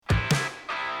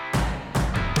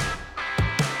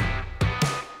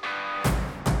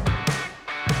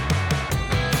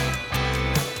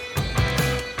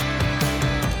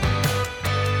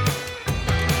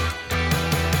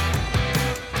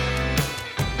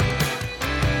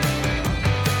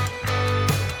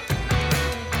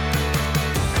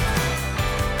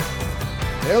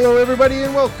Hello, everybody,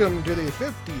 and welcome to the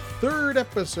 53rd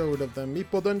episode of the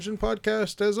Meeple Dungeon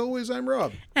Podcast. As always, I'm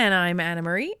Rob. And I'm Anna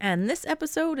Marie, and this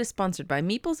episode is sponsored by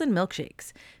Meeples and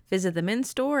Milkshakes. Visit them in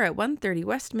store at 130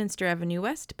 Westminster Avenue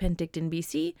West, Penticton,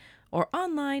 BC, or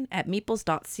online at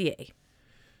meeples.ca.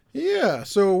 Yeah,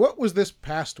 so what was this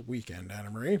past weekend,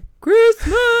 Anna Marie?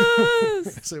 Christmas!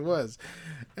 Yes, it was.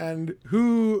 And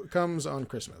who comes on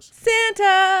Christmas?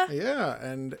 Santa! Yeah,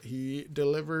 and he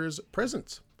delivers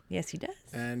presents. Yes, he does.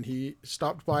 And he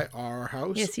stopped by our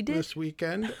house this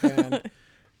weekend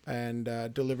and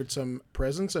delivered some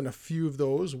presents, and a few of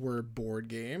those were board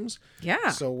games. Yeah.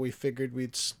 So we figured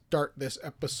we'd start this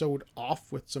episode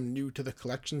off with some new to the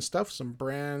collection stuff, some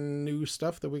brand new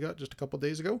stuff that we got just a couple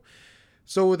days ago.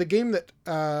 So the game that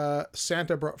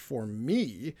Santa brought for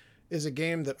me is a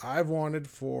game that I've wanted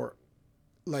for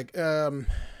like good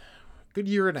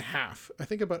year and a half. I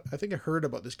think I heard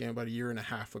about this game about a year and a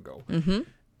half ago. Mm-hmm.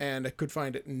 And I could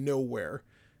find it nowhere,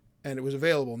 and it was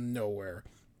available nowhere.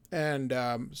 And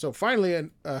so finally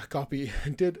a copy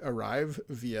did arrive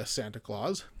via Santa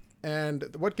Claus.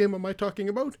 And what game am I talking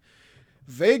about?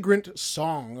 Vagrant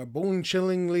Song, a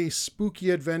bone-chillingly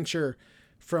spooky adventure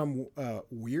from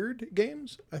Weird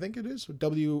Games, I think it is,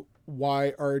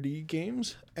 WYRD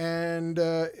Games. And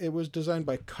it was designed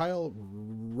by Kyle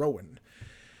Rowan.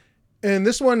 And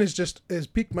this one has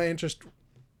piqued my interest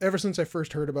ever since I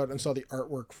first heard about it and saw the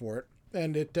artwork for it.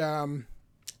 And it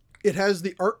has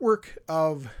the artwork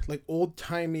of like old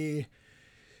timey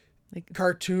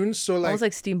cartoons. So like almost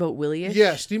like Steamboat Willie-ish.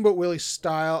 Yeah, Steamboat Willie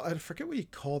style. I forget what you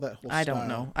call that whole style. I don't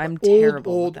know. I'm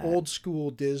terrible with that. Old school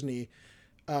Disney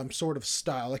sort of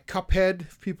style. Like Cuphead,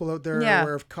 if people out there are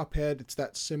aware of Cuphead, it's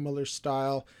that similar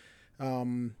style.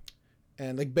 And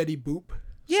like Betty Boop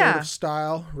sort of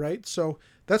style, right? So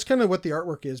that's kind of what the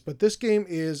artwork is, but this game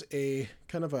is a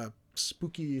kind of a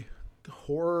spooky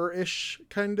horror-ish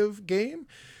kind of game.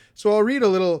 So I'll read a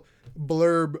little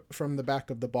blurb from the back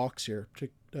of the box here to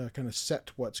kind of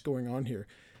set what's going on here.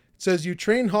 It says, you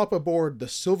train hop aboard the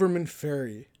Silverman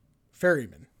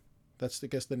Ferryman. That's, I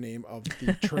guess, the name of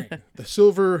the train. The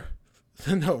Silver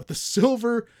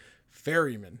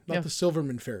Ferryman, not the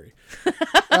Silverman Ferry.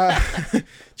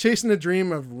 Chasing a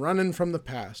dream of running from the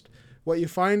past. What you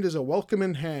find is a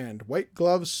welcoming hand, white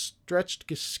gloves, stretched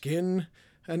skin,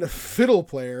 and a fiddle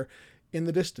player in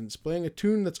the distance, playing a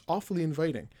tune that's awfully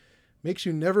inviting. Makes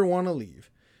you never want to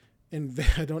leave.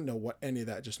 I don't know what any of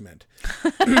that just meant.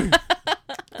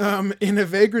 In a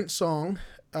Vagrant Song,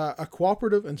 a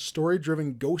cooperative and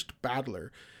story-driven ghost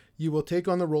battler, you will take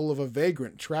on the role of a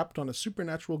vagrant trapped on a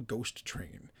supernatural ghost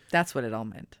train. That's what it all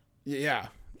meant. Yeah,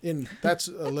 that's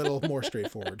a little more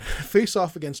straightforward. Face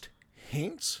off against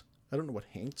Haints. I don't know what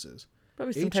Haints is.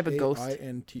 Probably some type of ghost.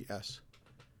 H-A-I-N-T-S.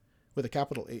 With a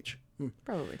capital H.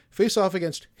 Probably. Face off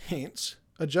against Haints.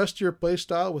 Adjust your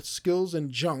playstyle with skills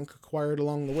and junk acquired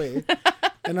along the way.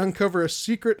 And uncover a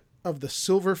secret of the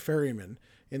Silver Ferryman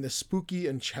in the spooky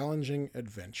and challenging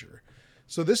adventure.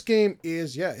 So this game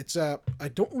is, I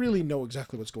don't really know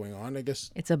exactly what's going on. I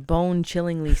guess it's a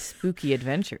bone-chillingly spooky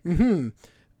adventure. Mm-hmm.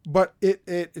 But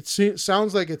it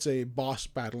sounds like it's a boss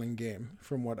battling game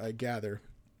from what I gather.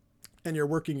 And you're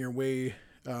working your way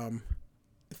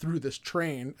through this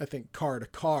train, I think car to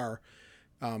car,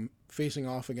 facing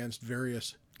off against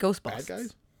various ghost bad bosses.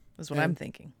 guys. That's what I'm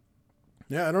thinking.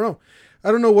 Yeah, I don't know.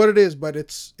 I don't know what it is, but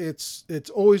it's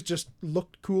always just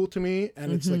looked cool to me,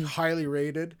 and it's like highly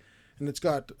rated, and it's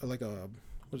got like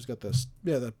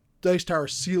the Dice Tower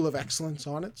seal of excellence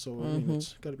on it, so I mean,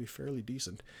 it's got to be fairly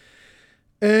decent.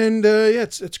 And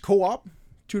it's co-op,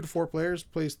 2 to 4 players,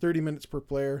 plays 30 minutes per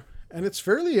player, and it's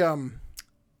fairly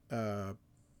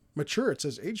mature. It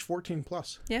says age 14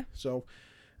 plus. Yeah. So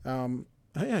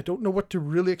I don't know what to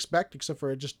really expect, except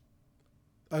for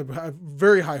I have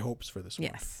very high hopes for this one.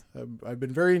 Yes. I've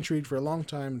been very intrigued for a long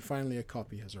time, and finally a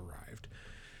copy has arrived.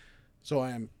 So I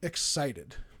am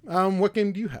excited. What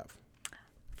game do you have?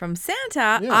 From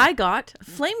Santa, I got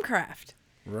Flamecraft.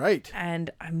 Right. And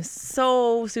I'm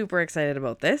so super excited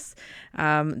about this.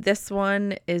 This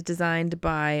one is designed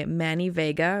by Manny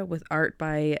Vega with art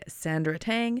by Sandra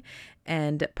Tang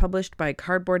and published by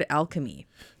Cardboard Alchemy.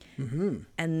 Mm-hmm.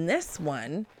 And this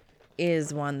one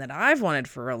is one that I've wanted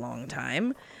for a long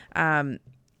time. And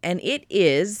it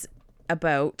is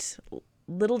about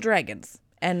little dragons,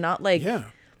 and not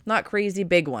not crazy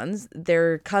big ones.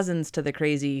 They're cousins to the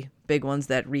crazy big ones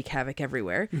that wreak havoc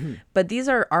everywhere. Mm-hmm. But these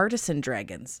are artisan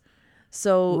dragons.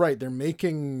 So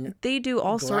they do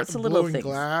all sorts of little things.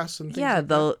 Glass and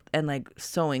things and like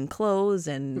sewing clothes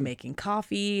and making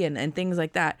coffee and things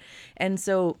like that. And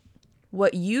so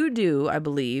what you do, I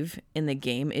believe, in the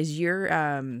game is you're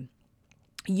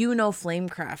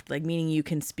flamecraft, like meaning you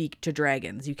can speak to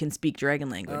dragons, you can speak dragon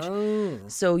language. Oh.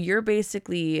 So you're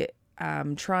basically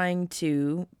trying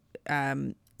to,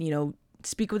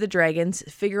 speak with the dragons,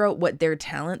 figure out what their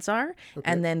talents are,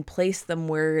 and then place them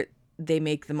where they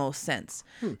make the most sense.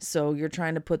 So you're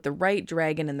trying to put the right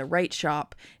dragon in the right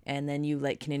shop, and then you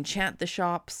can enchant the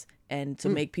shops and to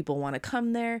make people want to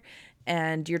come there,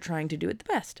 and you're trying to do it the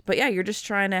best. But yeah, you're just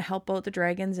trying to help out the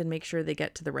dragons and make sure they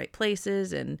get to the right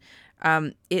places, and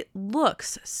it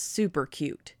looks super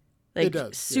cute. It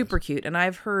does, super cute, and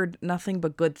I've heard nothing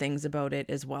but good things about it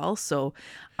as well. So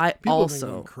People have been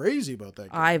going crazy about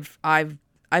that game.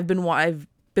 I've been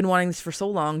wanting this for so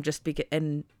long, just because,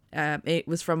 and it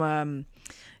was from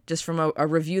a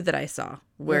review that I saw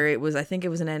where it was, I think it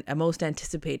was a most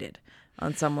anticipated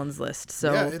on someone's list.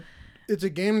 So yeah, it's a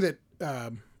game that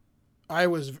I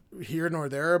was here nor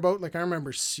there about. Like, I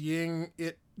remember seeing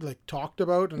it talked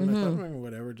about, and I thought,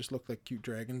 whatever, just looked like cute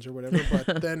dragons or whatever.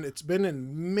 But then it's been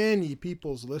in many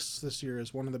people's lists this year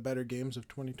as one of the better games of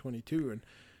 2022, and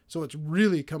so it's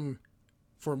really come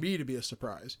for me to be a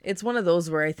surprise. It's one of those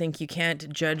where I think you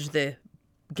can't judge the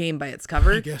game by its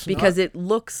cover, because it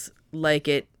looks like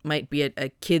it might be a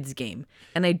kid's game,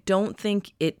 and I don't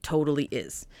think it totally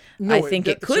is. No, I think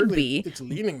it could be. It's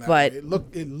leaning that way.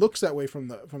 It looks that way from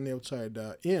the outside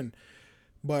in,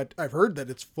 but I've heard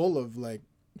that it's full of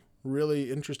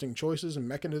really interesting choices and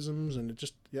mechanisms, and it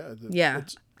just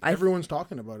everyone's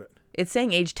talking about it. It's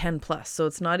saying age 10 plus, so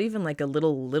it's not even like a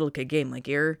little kid game.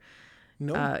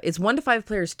 No, it's 1 to 5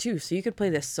 players too, so you could play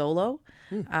this solo,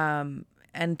 and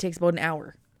it takes about an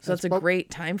hour. So that's a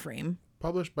great time frame.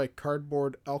 Published by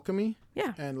Cardboard Alchemy.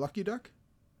 Yeah. And Lucky Duck.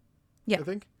 Yeah. I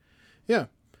think. Yeah.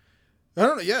 I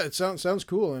don't know. Yeah, it sounds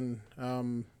cool, and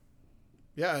I'm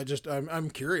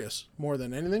curious more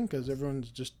than anything, because everyone's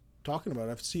just talking about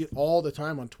it. I see it all the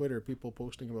time on Twitter, people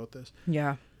posting about this.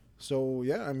 Yeah. So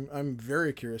yeah, I'm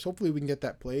very curious. Hopefully we can get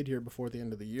that played here before the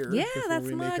end of the year. Yeah, before that's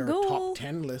we my make our goal. top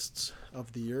 10 lists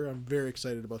of the year. I'm very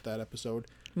excited about that episode.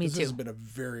 Me too. This has been a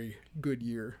very good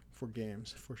year for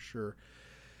games, for sure.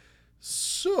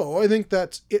 So I think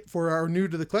that's it for our new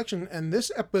to the collection. And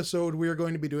this episode, we are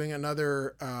going to be doing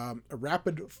another a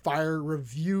rapid fire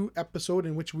review episode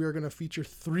in which we are going to feature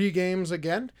 3 games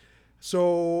again.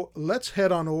 So let's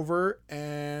head on over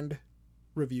and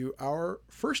review our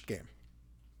first game.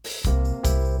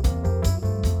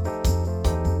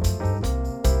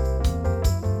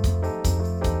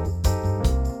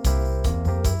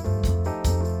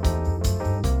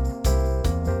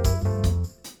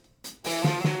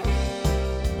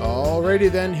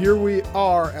 Alrighty then, here we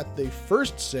are at the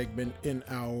first segment in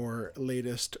our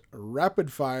latest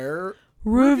rapid fire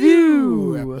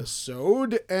review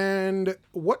episode. And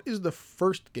what is the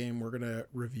first game we're going to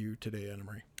review today, Anna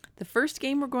Marie? The first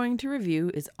game we're going to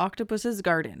review is Octopus's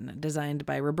Garden, designed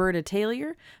by Roberta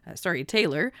Taylor,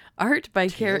 art by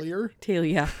Taylor? Taylor,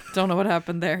 yeah, don't know what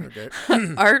happened there. Okay.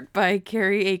 Art by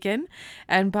Carrie Aiken,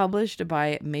 and published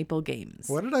by Maple Games.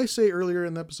 What did I say earlier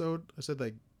in the episode?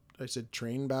 I said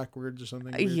train backwards or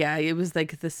something weird. Yeah, it was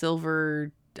like the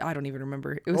silver, I don't even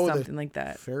remember. It was something like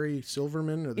that. Fairy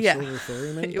Silverman or the Silver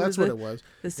Ferryman? That's what it was.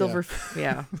 The silver,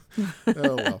 yeah.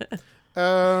 Oh, well.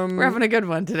 We're having a good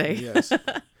one today. Yes.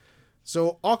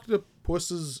 So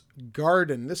Octopus's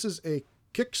Garden. This is a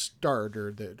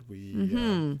Kickstarter that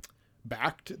we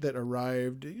backed that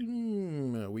arrived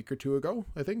a week or 2 ago,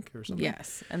 I think, or something.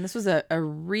 Yes, and this was a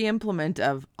re-implement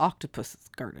of Octopus's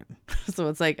Garden. So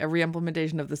it's like a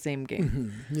re-implementation of the same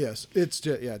game. Yes, it's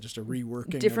just a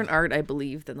reworking. Different art, I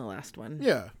believe, than the last one.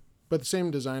 Yeah, but the same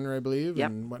designer, I believe,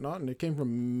 and whatnot. And it came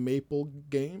from Maple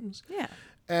Games. Yeah.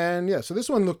 And yeah, so this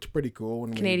one looked pretty cool.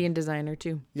 Canadian designer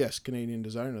too. Yes, Canadian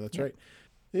designer, that's right.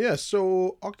 Yeah,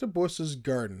 so Octopus's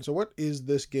Garden. So what is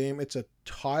this game? It's a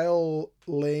tile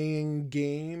laying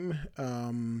game,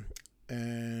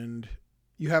 and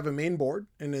you have a main board,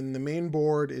 and then the main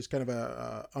board is kind of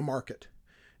a market.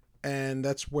 And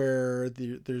that's where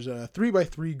there's a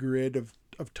 3x3 grid of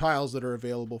tiles that are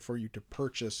available for you to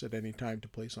purchase at any time to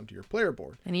place onto your player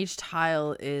board. And each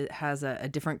tile has a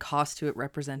different cost to it,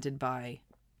 represented by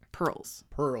pearls.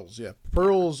 Pearls, yeah.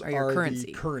 Pearls are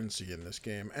the currency in this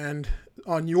game. And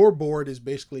on your board is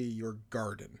basically your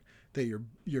garden that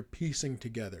you're piecing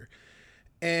together.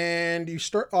 And you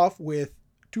start off with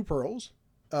 2 pearls.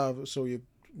 So you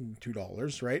have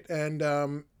 $2, right?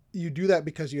 And you do that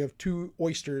because you have 2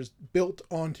 oysters built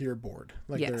onto your board,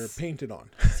 they're painted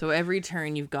on. So every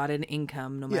turn you've got an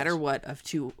income, no matter what, of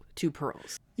two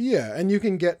pearls. Yeah, and you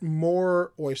can get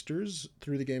more oysters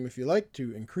through the game if you like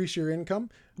to increase your income.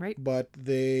 Right. But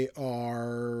they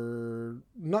are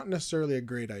not necessarily a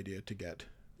great idea to get.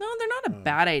 No, they're not a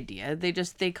bad idea.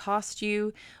 They cost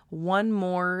you one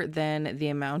more than the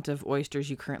amount of oysters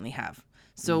you currently have.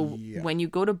 So when you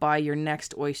go to buy your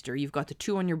next oyster, you've got the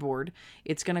 2 on your board.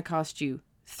 It's going to cost you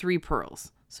 3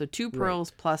 pearls. So 2 pearls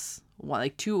plus 1,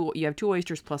 like 2. You have 2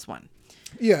 oysters plus 1.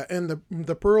 Yeah, and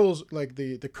the pearls, like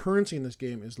the currency in this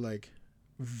game is like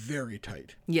very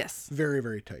tight. Yes. Very,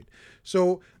 very tight.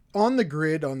 So on the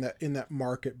grid in that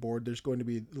market board, there's going to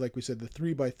be, like we said, the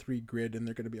 3x3 grid, and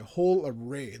there's going to be a whole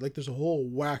array. Like there's a whole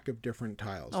whack of different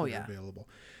tiles that are available.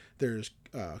 There's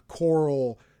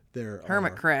coral. There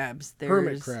hermit are crabs.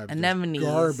 There's anemones.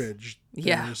 Garbage.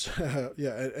 Yeah. There's,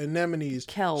 anemones.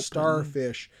 Kelp.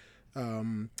 Starfish.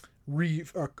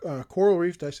 Reef. Coral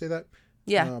reef. Did I say that?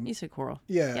 Yeah, you said coral.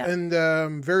 Yeah.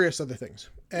 And various other things.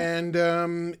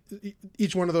 And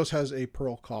each one of those has a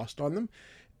pearl cost on them.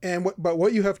 And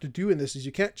what you have to do in this is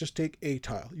you can't just take a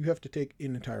tile. You have to take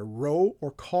an entire row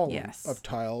or column of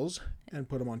tiles and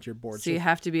put them onto your board. So you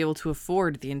have to be able to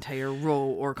afford the entire row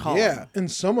or column. Yeah, and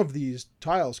some of these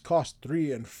tiles cost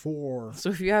 3 and 4. So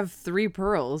if you have 3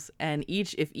 pearls, and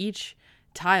if each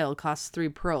tile costs 3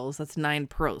 pearls, that's 9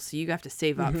 pearls. So you have to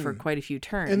save up for quite a few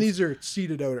turns. And these are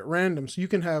seeded out at random, so you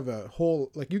can have a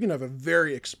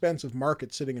very expensive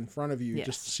market sitting in front of you,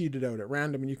 just seeded out at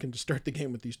random, and you can just start the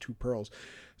game with these 2 pearls.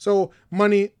 So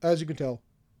money, as you can tell,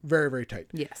 very, very tight.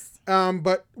 Yes.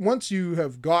 But once you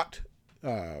have got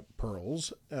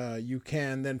pearls, you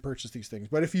can then purchase these things.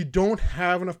 But if you don't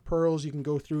have enough pearls, you can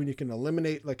go through and you can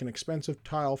eliminate like an expensive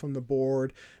tile from the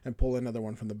board and pull another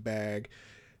one from the bag.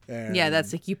 And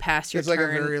that's like you pass your turn. It's like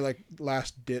a very like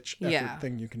last ditch effort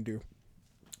thing you can do.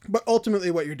 But ultimately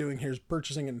what you're doing here is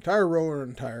purchasing an entire row or an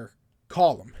entire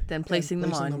column. Then placing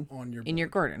them on your board. In your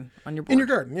garden. On your board. In your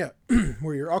garden, yeah.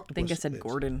 Where your octopus I think I said lives.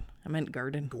 Gordon. I meant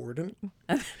garden. Gordon?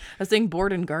 I was saying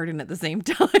board and garden at the same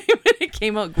time. It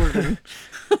came out Gordon.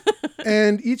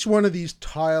 And each one of these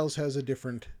tiles has a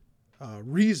different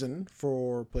reason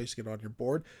for placing it on your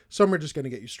board. Some are just going to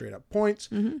get you straight up points.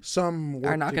 Some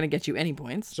are not going to get you any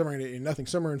points. Some are going to get you nothing.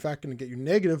 Some are in fact going to get you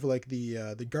negative, like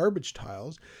the garbage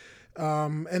tiles.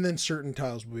 And then certain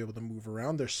tiles will be able to move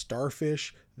around. There's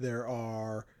starfish. There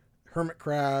are hermit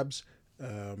crabs.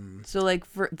 So like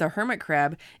for the hermit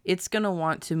crab, it's going to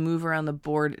want to move around the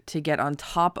board to get on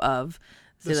top of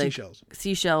the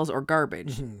seashells or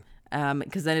garbage.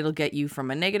 Because then it'll get you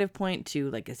from a negative point to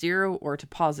like a 0 or to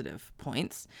positive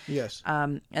points. Yes.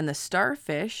 And the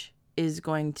starfish is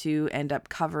going to end up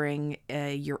covering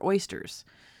your oysters.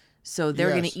 So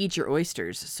they're going to eat your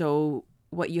oysters. So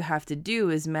what you have to do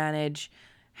is manage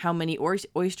how many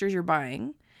oysters you're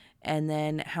buying and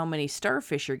then how many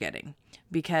starfish you're getting.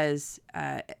 Because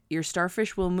your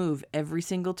starfish will move every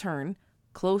single turn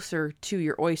closer to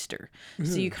your oyster.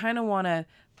 So you kind of want to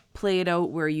play it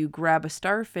out where you grab a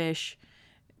starfish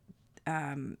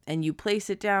and you place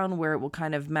it down where it will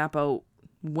kind of map out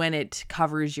when it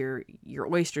covers your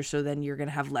oyster, so then you're going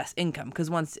to have less income, because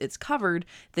once it's covered,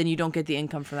 then you don't get the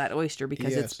income from that oyster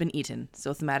because it's been eaten.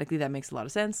 So thematically that makes a lot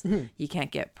of sense. You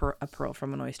can't get a pearl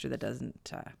from an oyster that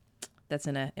doesn't that's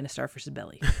in a starfish's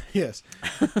belly. Yes.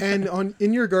 And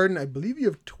in your garden, I believe you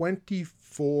have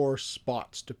 24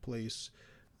 spots to place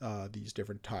these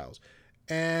different tiles.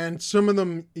 And some of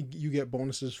them you get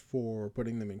bonuses for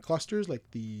putting them in clusters, like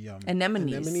the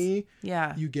anemone.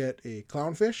 Yeah. You get a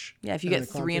clownfish. Yeah, if you get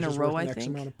 3 in a row, I think. X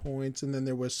amount of points. And then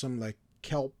there was some like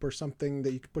kelp or something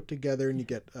that you could put together, and you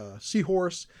get a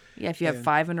seahorse. Yeah, if you have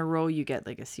 5 in a row, you get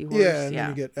like a seahorse. Yeah, and then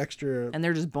you get extra. And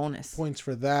they're just bonus points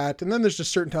for that. And then there's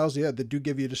just certain tiles, that do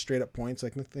give you just straight up points.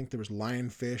 Like I think there was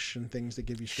lionfish and things that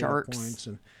give you straight up points.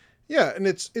 And yeah, and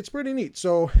it's pretty neat.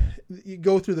 So you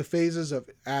go through the phases of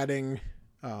adding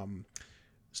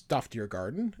stuff to your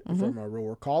garden from a row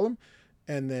or column,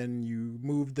 and then you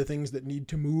move the things that need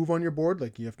to move on your board.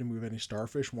 Like you have to move any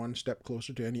starfish one step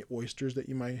closer to any oysters that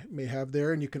you may have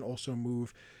there, and you can also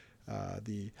move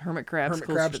the hermit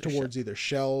crabs towards either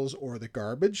shells or the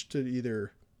garbage to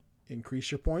either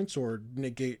increase your points or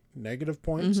negate negative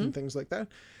points and things like that.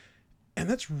 And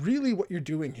that's really what you're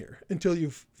doing here until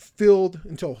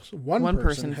one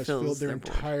person has filled their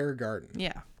entire garden.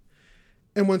 Yeah.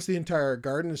 And once the entire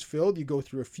garden is filled, you go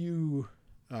through a few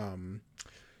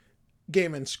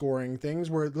game and scoring things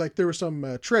where, like, there was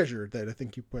some treasure that I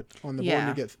think you put on the board. And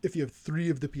you get, if you have 3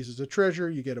 of the pieces of treasure,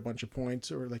 you get a bunch of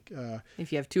points. Or like,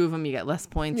 if you have 2 of them, you get less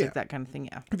points, like that kind of thing.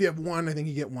 Yeah. If you have 1, I think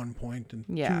you get 1 point, and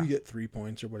 2, you get 3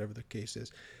 points, or whatever the case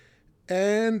is.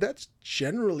 And that's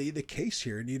generally the case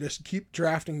here. And you just keep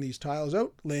drafting these tiles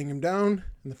out, laying them down,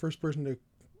 and the first person to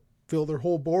fill their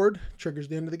whole board triggers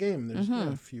the end of the game. There's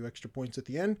a few extra points at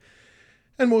the end,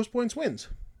 and most points wins.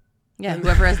 Yeah,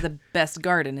 whoever has the best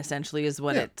garden essentially is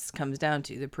what it comes down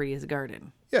to, the prettiest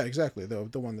garden. Yeah, exactly.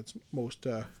 The one that's most...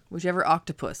 Whichever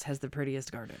octopus has the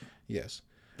prettiest garden. Yes.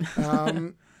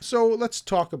 So let's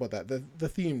talk about that. The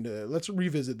theme. Let's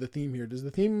revisit the theme here. Does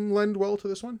the theme lend well to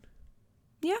this one?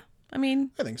 Yeah, I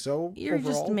mean... I think so. You're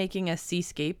overall. just making a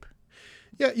seascape.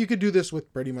 Yeah, you could do this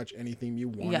with pretty much any theme you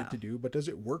wanted to do, but does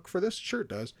it work for this? Sure it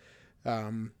does.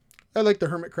 I like the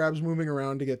hermit crabs moving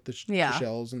around to get the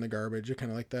shells and the garbage. I kind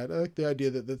of like that. I like the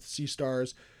idea that the sea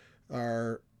stars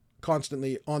are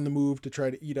constantly on the move to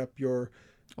try to eat up your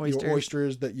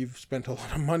oysters that you've spent a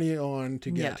lot of money on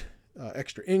to get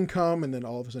extra income, and then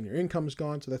all of a sudden your income's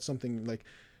gone. So that's something like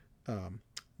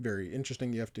very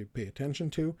interesting you have to pay attention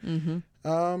to.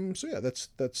 Mm-hmm. So yeah,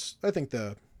 that's I think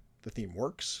the theme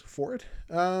works for it.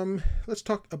 Let's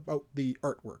talk about the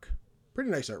artwork. Pretty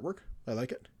nice artwork. I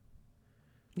like it.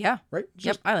 Yeah. Right?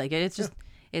 I like it. It's just,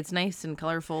 it's nice and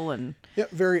colorful and... Yeah,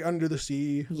 very under the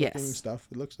sea looking stuff.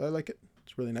 I like it.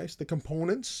 It's really nice. The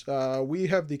components, we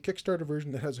have the Kickstarter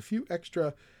version that has a few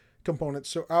extra components.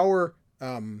 So our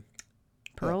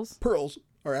pearls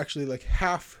are actually like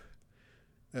half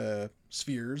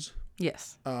spheres.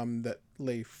 Yes. That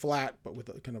lay flat, but with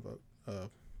a kind of I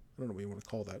don't know what you want to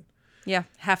call that. Yeah,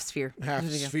 half sphere. Half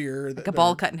sphere. Like a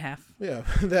ball cut in half. Yeah,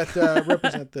 that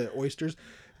represent the oysters.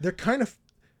 They're kind of...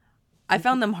 I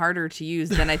found them harder to use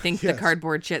than I think the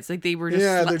cardboard shits. Like they were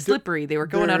just slippery. They were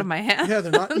going out of my hand. Yeah,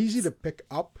 they're not easy to pick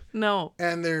up. No.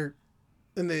 And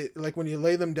they like when you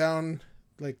lay them down,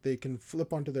 like they can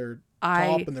flip onto their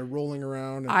top and they're rolling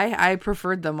around. And... I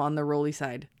preferred them on the rolly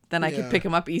side. Then I could pick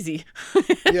them up easy.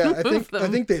 Yeah, I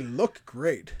think they look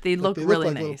great. They look they really look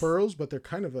like nice. little pearls, but they're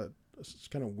kind of it's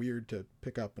kind of weird to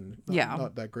pick up and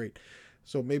not that great.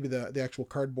 So maybe the actual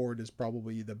cardboard is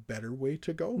probably the better way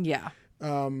to go. Yeah.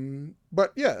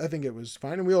 But yeah, I think it was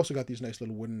fine. And we also got these nice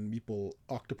little wooden meeple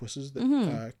octopuses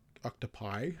that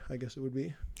octopi, I guess it would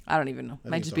be. I don't even know.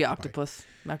 Might just be octopus.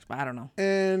 I don't know.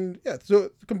 And yeah,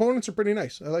 so the components are pretty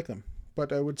nice. I like them.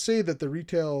 But I would say that the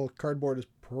retail cardboard is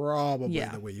probably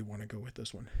the way you want to go with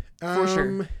this one. For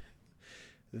sure.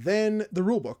 Then the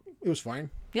rule book. It was fine.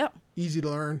 Yep. Easy to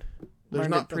learn. There's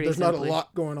not a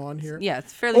lot going on here. Yeah,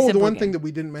 it's fairly simple. The one thing that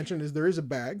we didn't mention is there is a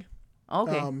bag.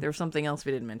 Okay, there's something else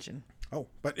we didn't mention. Oh,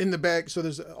 but in the bag, so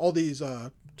there's all these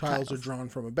tiles are drawn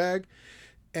from a bag,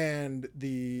 and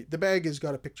the bag has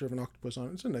got a picture of an octopus on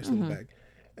it. It's a nice little bag,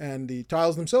 and the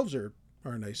tiles themselves are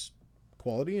nice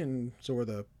quality, and so are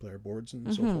the player boards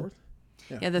and so forth.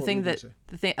 Yeah,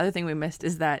 the other thing we missed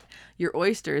is that your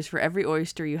oysters, for every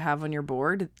oyster you have on your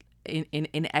board,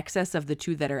 in excess of the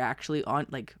two that are actually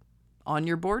on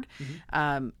your board,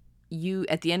 you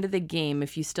at the end of the game,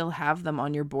 if you still have them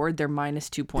on your board, they're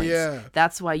 -2 points. Yeah.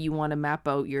 That's why you want to map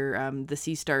out your the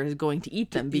sea star is going to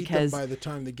eat them because by the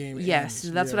time the game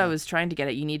ends. That's what I was trying to get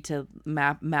at. You need to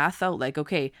math out like,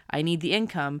 okay, I need the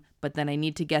income, but then I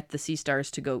need to get the sea stars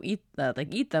to go eat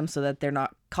them so that they're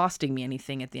not costing me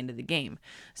anything at the end of the game.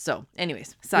 So,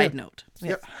 anyways, side note.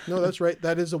 Yep. No, that's right.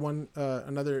 That is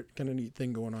another kind of neat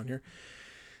thing going on here.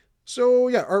 So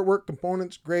yeah, artwork,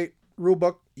 components, great.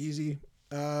 Rulebook, easy.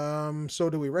 So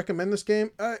do we recommend this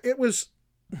game? It was,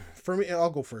 for me, I'll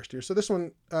go first here. So this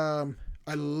one,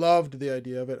 I loved the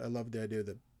idea of it. I loved the idea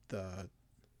that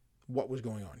what was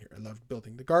going on here. I loved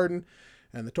building the garden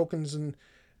and the tokens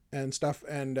and stuff.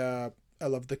 And I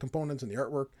loved the components and the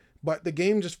artwork. But the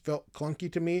game just felt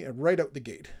clunky to me right out the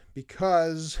gate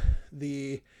because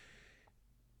the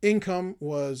income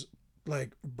was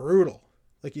like brutal.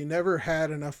 Like you never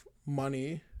had enough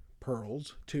money,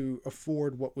 pearls, to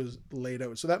afford what was laid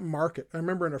out. So that market, I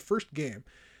remember in our first game,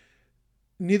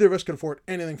 neither of us could afford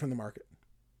anything from the market.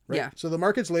 Right? Yeah. So the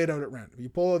market's laid out at random. You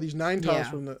pull all these 9 tiles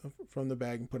from the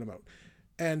bag and put them out.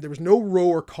 And there was no row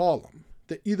or column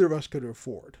that either of us could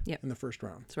afford in the first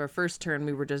round. So our first turn,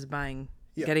 we were just buying,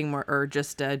 getting more, or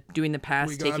just doing the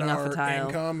pass, taking off a tile. We got our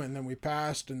income, and then we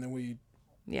passed, and then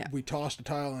we tossed a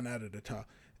tile and added a tile.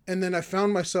 And then I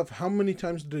found myself, how many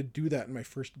times did I do that in my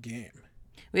first game?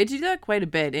 We had to do that quite a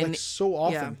bit. Like so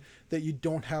often that you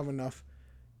don't have enough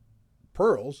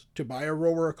pearls to buy a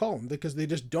row or a column because they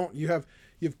just don't. You have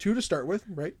 2 to start with,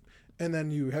 right? And then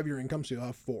you have your income, so you'll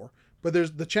have 4. But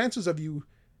there's the chances of you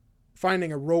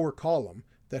finding a row or column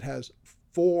that has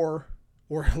 4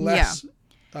 or less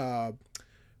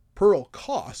pearl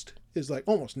cost is like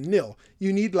almost nil.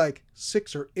 You need like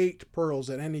 6 or 8 pearls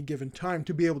at any given time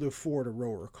to be able to afford a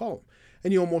row or a column.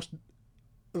 And you almost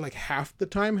like half the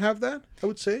time have that, I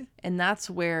would say. And that's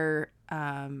where,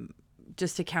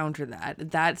 just to counter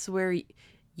that's where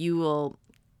you will,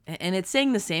 and it's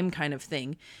saying the same kind of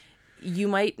thing, you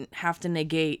might have to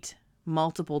negate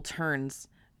multiple turns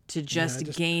to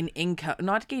just gain income,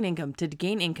 not gain income, to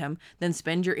gain income, then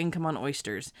spend your income on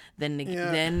oysters, then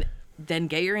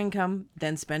get your income,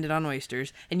 then spend it on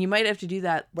oysters, and you might have to do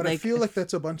that. But I feel like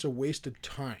that's a bunch of wasted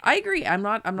time. I agree. I'm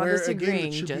not disagreeing. Again,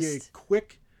 it should be a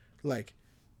quick, like,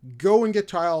 go and get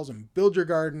tiles and build your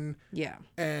garden. Yeah.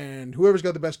 And whoever's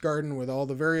got the best garden with all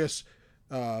the various,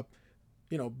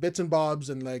 bits and bobs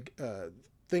and like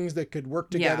things that could work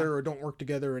together or don't work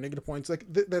together, and negative points. Like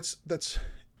that's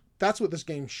what this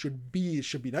game should be. It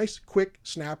should be nice, quick,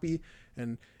 snappy,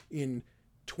 and in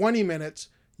 20 minutes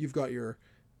you've got your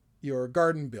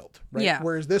garden built, right? Yeah.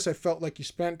 Whereas this, I felt like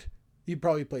you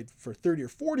probably played for 30 or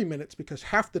 40 minutes because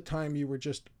half the time you were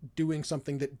just doing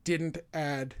something that didn't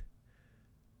add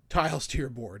tiles to your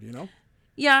board, you know?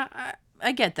 Yeah,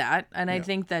 I get that. And I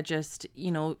think that just,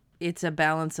 it's a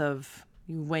balance of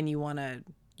when you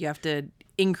have to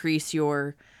increase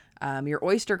your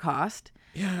oyster cost.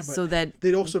 Yeah, but so that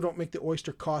they also don't make the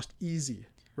oyster cost easy,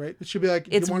 right? It should be like,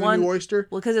 it's you want a new oyster?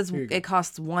 Well, because it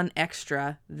costs one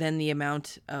extra than the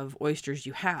amount of oysters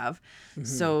you have. Mm-hmm.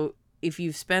 So if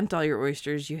you've spent all your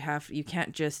oysters, you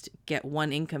can't just get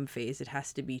one income phase. It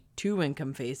has to be 2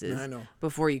 income phases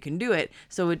before you can do it.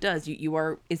 So it does.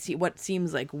 It's what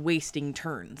seems like wasting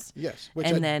turns. Yes, which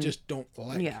I just don't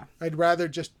like. Yeah. I'd rather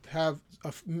just have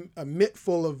a mitt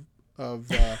full of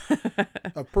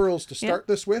pearls to start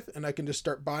this with, and I can just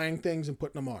start buying things and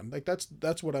putting them on. Like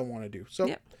that's what I want to do.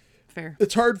 So fair.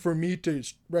 It's hard for me to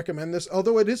recommend this,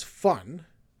 although it is fun.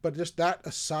 But just that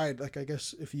aside, like I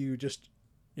guess if you just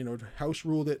house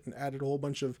ruled it and added a whole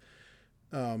bunch of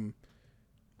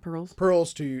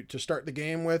pearls to start the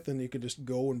game with, and you could just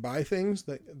go and buy things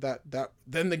that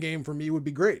then the game for me would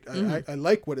be great. Mm-hmm. I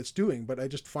like what it's doing, but I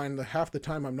just find that half the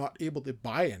time I'm not able to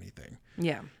buy anything.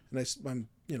 Yeah. And I'm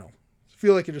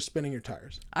feel like you're just spinning your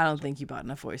tires. I don't think you bought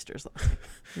enough oysters,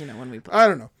 when we played. I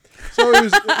don't know. So it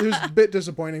was a bit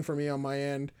disappointing for me on my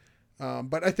end.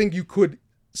 But I think you could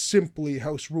simply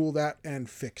house rule that and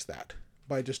fix that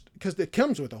by because it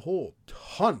comes with a whole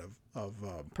ton of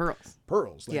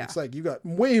pearls. Like, it's like you got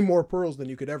way more pearls than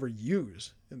you could ever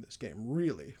use in this game,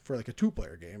 really, for like a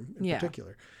 2-player game in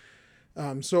particular.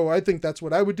 So I think that's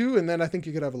what I would do, and then I think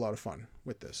you could have a lot of fun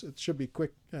with this. It should be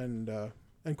quick and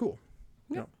cool.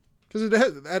 Yeah. Because it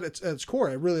has, at its core,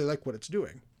 I really like what it's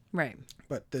doing. Right.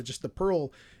 But the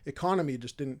pearl economy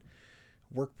just didn't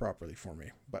work properly for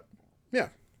me. But yeah.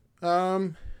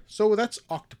 So that's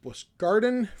Octopus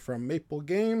Garden from Maple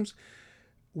Games.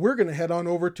 We're going to head on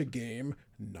over to game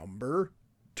number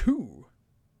 2.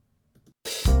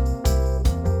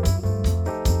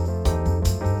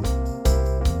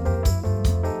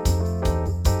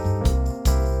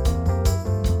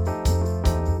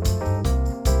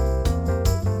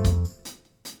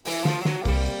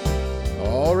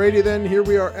 Alrighty then, here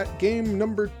we are at game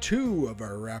number 2 of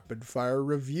our rapid fire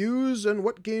reviews. And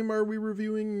what game are we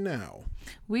reviewing now?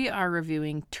 We are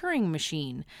reviewing Turing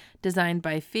Machine, designed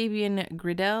by Fabian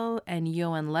Gridel and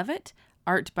Johan Levitt,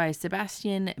 art by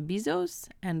Sebastian Bizos,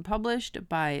 and published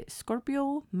by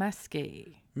Scorpio Masque.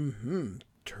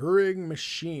 Turing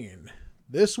Machine.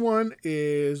 This one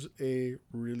is a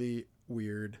really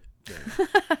weird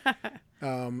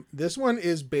game. This one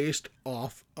is based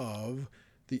off of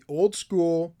the old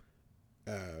school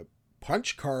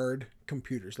punch card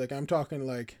computers. Like I'm talking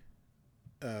like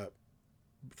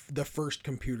the first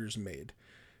computers made,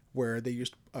 where they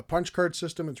used a punch card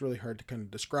system. It's really hard to kind of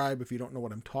describe if you don't know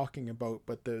what I'm talking about,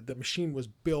 but the machine was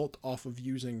built off of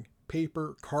using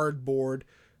paper, cardboard,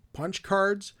 punch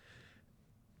cards,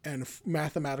 and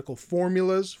mathematical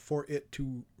formulas for it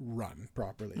to run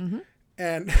properly. Mm-hmm.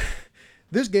 And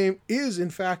this game is in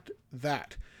fact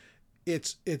that.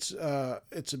 It's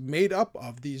made up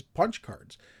of these punch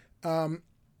cards.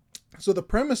 So the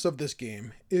premise of this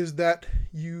game is that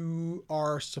you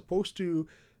are supposed to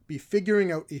be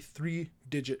figuring out a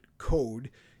 3-digit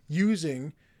code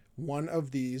using one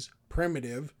of these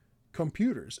primitive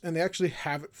computers, and they actually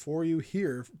have it for you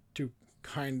here to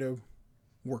kind of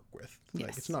work with. Yes.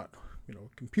 Like it's not a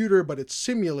computer, but it's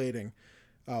simulating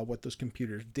what those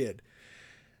computers did.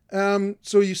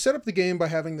 So you set up the game by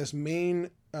having this main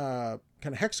kind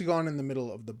of hexagon in the middle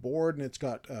of the board, and it's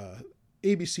got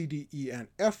A, B, C, D, E, and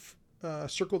F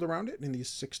circled around it in these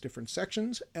 6 different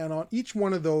sections. And on each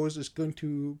one of those is going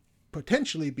to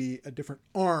potentially be a different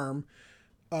arm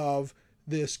of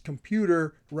this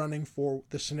computer running for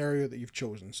the scenario that you've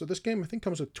chosen. So this game, I think,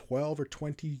 comes with 12 or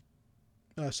 20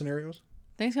 scenarios.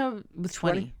 I think so, with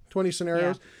 20. 20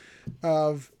 scenarios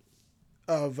of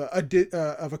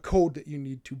a code that you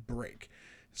need to break.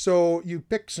 So you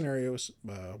pick scenarios,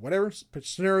 pick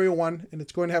scenario 1, and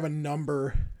it's going to have a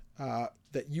number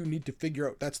that you need to figure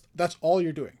out. That's all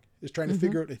you're doing, is trying to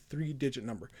figure out a 3-digit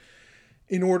number.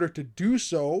 In order to do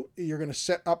so, you're going to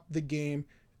set up the game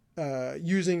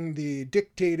using the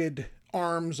dictated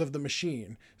arms of the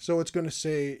machine. So it's going to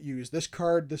say use this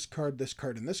card, this card, this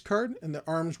card, and this card, and the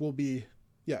arms will be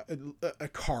a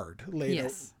card laid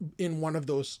out in one of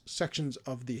those sections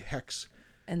of the hex.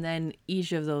 And then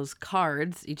each of those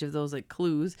cards, each of those like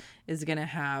clues, is going to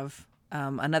have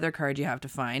another card you have to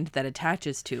find that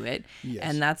attaches to it. Yes.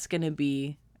 And that's going to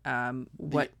be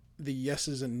what the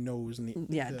yeses and nos and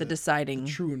the deciding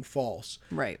the true and false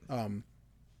right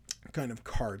kind of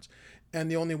cards. And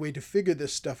the only way to figure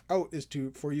this stuff out is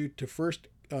for you to first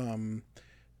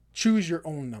choose your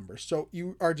own number. So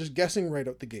you are just guessing right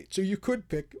out the gate. So you could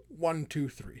pick 1, 2,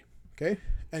 3, okay,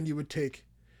 and you would take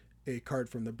a card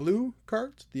from the blue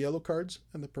cards, the yellow cards,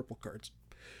 and the purple cards.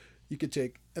 You could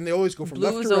take, and they always go from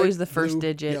left to right. Blue is always the first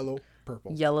digit. Yellow,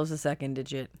 purple. Yellow's the second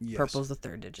digit. Yes. Purple's the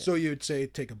third digit. So you'd say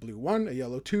take a blue 1, a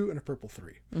yellow 2, and a purple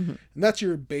 3. And that's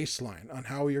your baseline on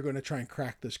how you're going to try and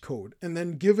crack this code. And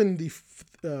then given the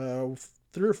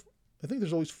I think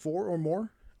there's always 4 or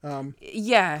more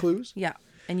clues. Yeah.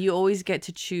 And you always get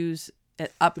to choose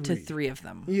up to 3 of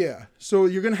them. Yeah. So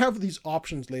you're going to have these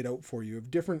options laid out for you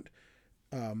of different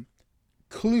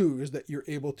clues that you're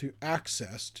able to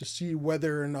access to see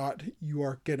whether or not you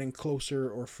are getting closer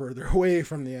or further away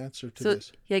from the answer to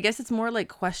this. Yeah, I guess it's more like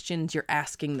questions you're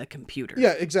asking the computer.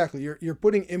 Yeah, exactly. You're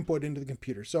putting input into the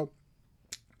computer. So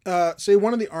say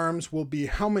one of the arms will be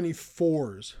how many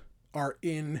 4s are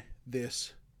in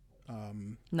this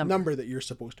number that you're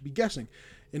supposed to be guessing.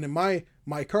 And in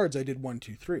my cards, I did 1,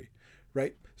 2, 3,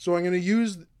 right? So I'm going to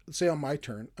use, say on my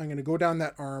turn, I'm going to go down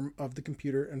that arm of the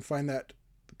computer and find that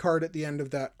card at the end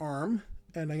of that arm,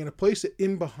 and I'm going to place it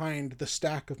in behind the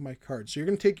stack of my cards. So you're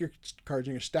going to take your cards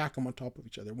and you're going to stack them on top of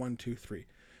each other, 1, 2, 3,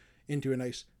 into a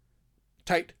nice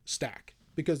tight stack,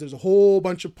 because there's a whole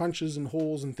bunch of punches and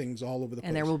holes and things all over the place.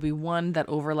 And there will be one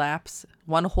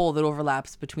hole that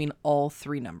overlaps between all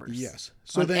 3 numbers. Yes.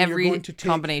 So then you're going to take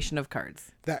combination of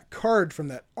cards. That card from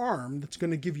that arm that's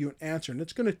going to give you an answer, and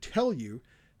it's going to tell you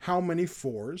how many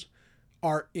 4s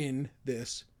are in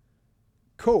this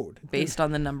code based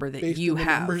on the number that you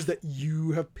have. Numbers that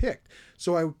you have picked.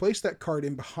 So I would place that card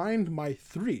in behind my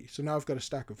 3. So now I've got a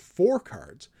stack of 4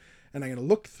 cards, and I'm going to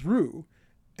look through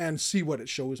and see what it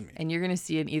shows me. And you're going to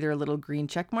see either a little green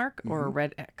check mark or a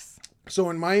red X. So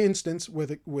in my instance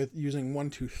with using 1,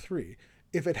 2, 3,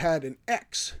 if it had an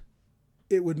X,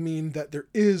 it would mean that there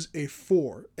is a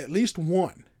 4, at least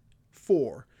one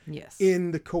 4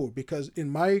 in the code, because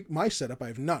in my setup I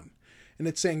have none. And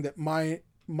it's saying that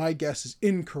my guess is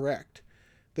incorrect,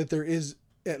 that there is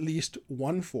at least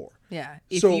 1 4. Yeah.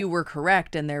 If you were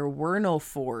correct and there were no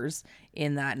 4s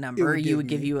in that number, you would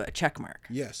give you a check mark.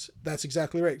 Yes, that's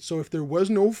exactly right. So if there was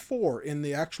no 4 in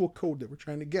the actual code that we're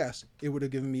trying to guess, it would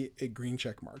have given me a green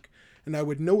check mark. And I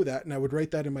would know that, and I would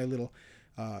write that in my little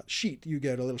sheet. You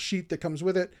get a little sheet that comes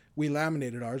with it. We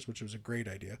laminated ours, which was a great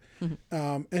idea.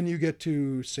 And you get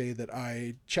to say that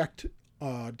I checked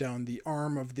down the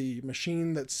arm of the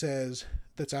machine that's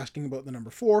asking about the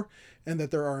number 4, and that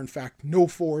there are in fact no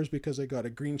 4s because I got a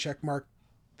green check mark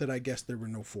that I guessed there were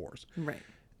no 4s. Right.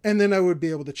 And then I would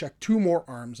be able to check 2 more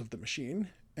arms of the machine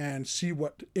and see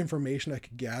what information I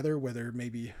could gather, whether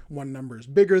maybe one number is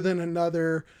bigger than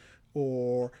another,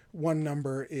 or one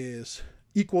number is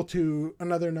equal to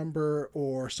another number,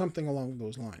 or something along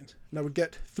those lines. And I would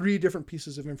get 3 different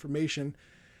pieces of information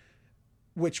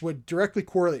which would directly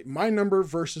correlate my number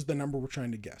versus the number we're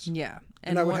trying to guess. Yeah.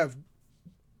 And I would have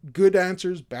good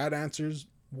answers, bad answers,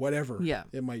 whatever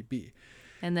it might be.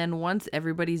 And then once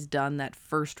everybody's done that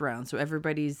first round, so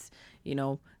everybody's,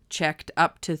 checked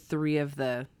up to 3 of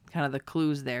the kind of the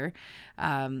clues there,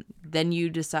 then you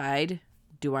decide,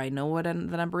 do I know what the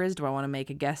number is? Do I want to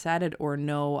make a guess at it? Or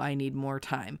no, I need more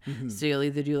time. So you'll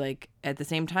either do at the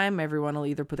same time, everyone will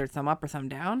either put their thumb up or thumb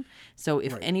down. So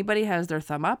if anybody has their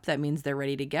thumb up, that means they're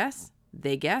ready to guess.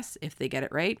 They guess. If they get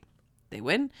it right, they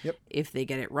win. Yep. If they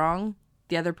get it wrong,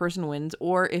 the other person wins.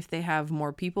 Or if they have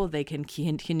more people, they can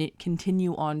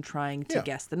continue on trying to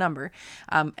guess the number.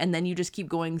 And then you just keep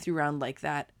going through round like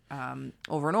that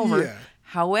over and over. Yeah.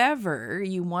 However,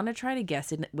 you want to try to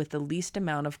guess it with the least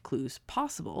amount of clues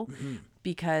possible,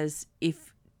 because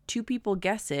if 2 people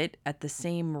guess it on the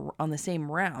same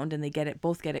round and they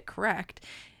both get it correct,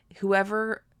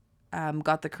 whoever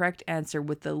got the correct answer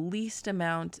with the least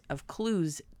amount of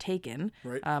clues taken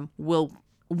will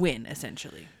win,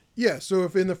 essentially. Yeah, so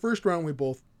if in the first round we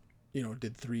both,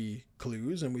 did 3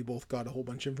 clues and we both got a whole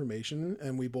bunch of information,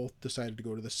 and we both decided to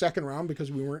go to the second round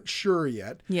because we weren't sure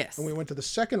yet. Yes. And we went to the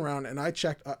second round, and I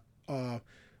checked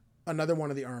another one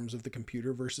of the arms of the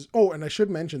computer versus, oh, and I should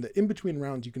mention that in between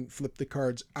rounds you can flip the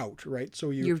cards out, right?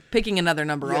 So you're picking another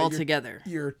number altogether.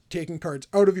 You're taking cards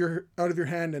out of your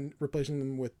hand and replacing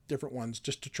them with different ones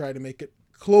just to try to make it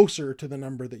closer to the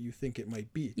number that you think it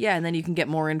might be. Yeah, and then you can get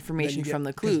more information from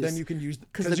the clues. Then you can use,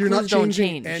 because you're not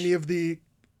changing change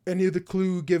any of the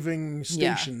clue giving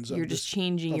stations. You're just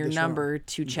changing your number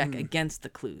to check against the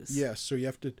clues. Yes, so you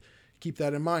have to keep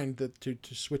that in mind, that to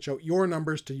switch out your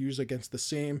numbers to use against the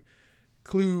same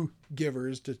clue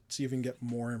givers to see if you can get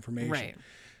more information. Right.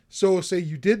 So say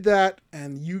you did that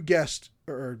and you guessed,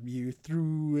 or you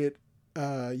threw it,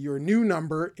 your new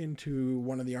number into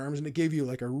one of the arms and it gave you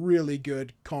like a really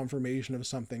good confirmation of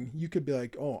something. You could be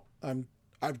like, oh,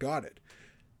 I've got it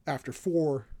after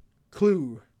 4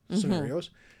 clue scenarios,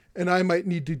 and I might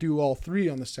need to do all 3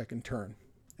 on the second turn.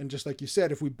 And just like you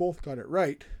said, if we both got it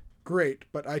right, great,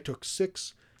 but I took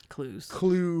 6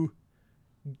 clue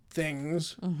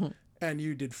things and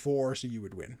you did 4, so you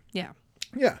would win. Yeah.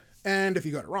 And if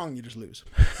you got it wrong, you just lose.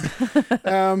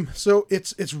 So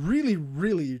it's really,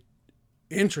 really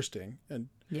interesting and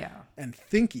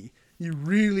thinky. You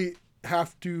really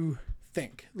have to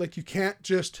think. Like, you can't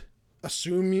just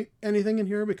assume anything in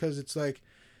here, because it's like,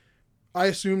 I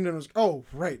assumed and was, oh,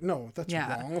 right, no, that's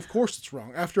wrong. Of course it's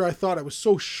wrong. After I thought I was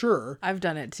so sure. I've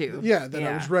done it too. Yeah, that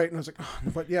I was right. And I was like, oh,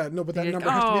 but that number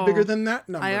has to be bigger than that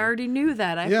number. I already knew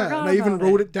that. I forgot and I even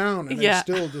wrote it down, and I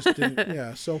still just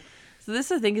didn't. So this,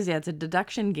 the thing is, it's a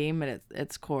deduction game at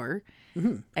its core.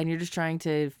 And you're just trying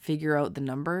to figure out the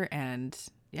number, and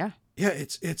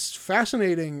it's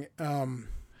fascinating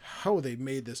how they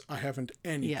med this. I haven't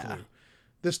any clue.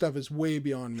 This stuff is way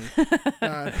beyond me.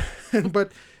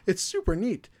 But it's super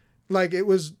neat. Like,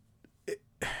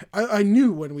 I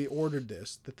knew when we ordered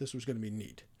this that this was going to be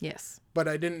neat. Yes. But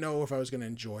I didn't know if I was going to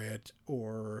enjoy it,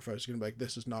 or if I was going to be like,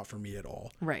 this is not for me at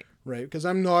all. Right. Because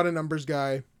I'm not a numbers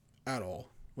guy at all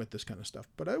with this kind of stuff.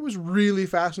 But I was really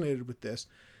fascinated with this.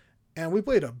 And we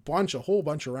played a whole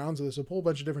bunch of rounds of this, a whole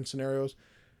bunch of different scenarios.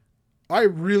 I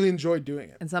really enjoyed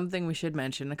doing it. And something we should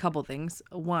mention, a couple things.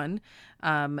 One,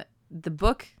 the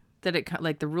book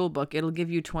like the rule book, it'll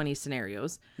give you 20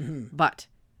 scenarios, but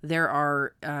there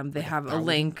are, they have a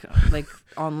link like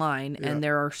online, and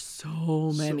there are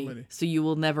so many. So you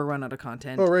will never run out of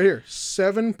content. Oh, right here.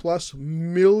 7+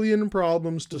 million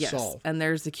problems to solve. And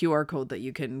there's the QR code that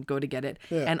you can go to get it.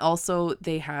 Yeah. And also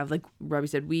they have, like Robbie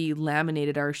said, we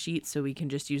laminated our sheets so we can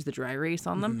just use the dry erase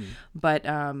on them. But,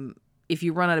 if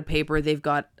you run out of paper, they've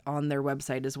got on their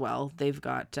website as well, they've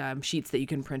got sheets that you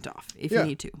can print off if you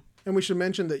need to. And we should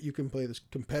mention that you can play this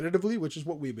competitively, which is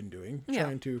what we've been doing.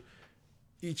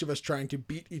 Each of us trying to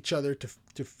beat each other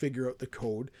to figure out the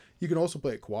code. You can also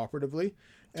play it cooperatively,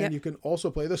 and you can also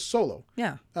play this solo.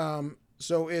 Yeah.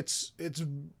 So it's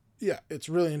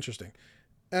really interesting.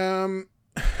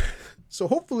 So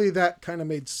hopefully that kind of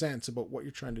made sense about what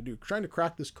you're trying to do. Trying to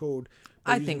crack this code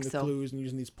by using the clues and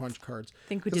using these punch cards. I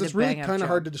think we did. It's really kind of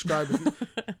hard to describe.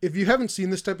 If you haven't seen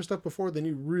this type of stuff before, then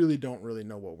you really don't really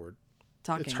know what we're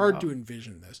talking about. It's hard to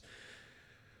envision this.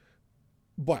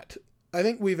 But I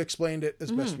think we've explained it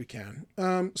as best we can.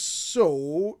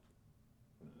 So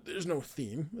there's no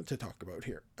theme to talk about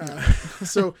here.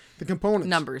 So the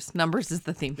components. Numbers is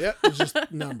the theme. Yeah, it's just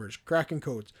numbers, cracking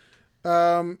codes.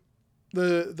 The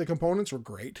components were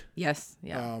great. Yes.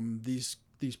 Yeah. These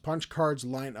punch cards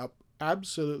line up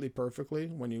absolutely perfectly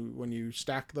when you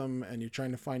stack them and you're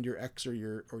trying to find your X or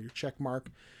your check mark.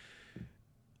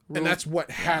 And that's what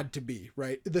had to be,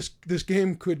 right? This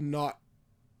game could not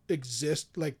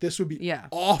exist. Like, this would be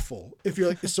awful if you're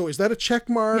like, so is that a check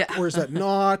mark or is that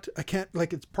not? I can't,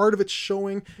 like, it's part of it's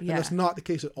showing, and that's not the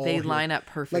case at all. They line up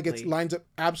perfectly. Like, it lines up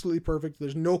absolutely perfect.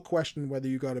 There's no question whether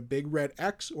you got a big red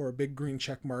X or a big green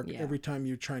check mark every time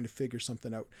you're trying to figure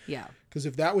something out. Yeah. Because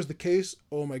if that was the case,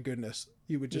 oh my goodness,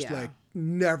 you would just like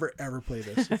never ever play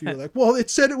this. If you were like, well, it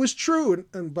said it was true,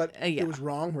 but it was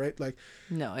wrong, right? Like,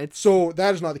 no, it's so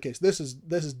that is not the case. This is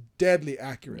deadly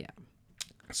accurate. Yeah.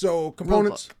 So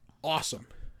components. Awesome.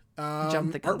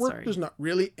 Jump the gun, artwork, there's not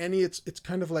really any. It's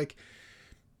kind of like,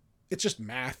 it's just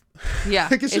math. Yeah.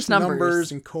 Like, it's just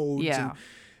numbers and codes. Yeah. And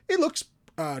it looks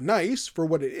nice for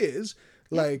what it is.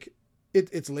 Yeah. Like,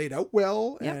 it's laid out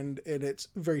well, and it's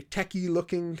very techie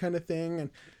looking kind of thing, and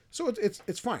so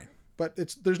it's fine. But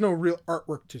there's no real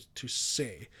artwork to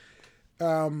say.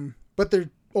 But there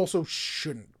also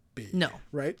shouldn't be. No.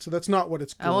 Right? So that's not what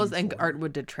it's going I always think art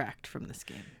would detract from this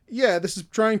game. Yeah, this is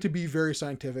trying to be very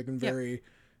scientific and very,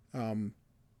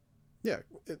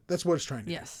 that's what it's trying to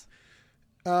do. Yes.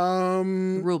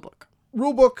 Rulebook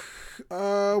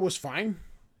was fine.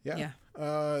 Yeah.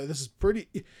 This is pretty.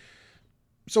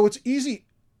 So it's easy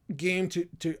game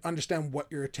to understand what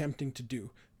you're attempting to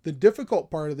do. The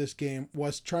difficult part of this game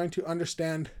was trying to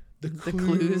understand the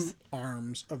clues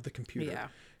arms of the computer. Yeah.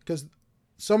 Because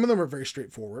some of them are very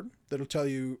straightforward. That'll tell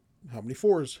you how many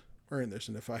 4s are in this.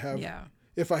 And if I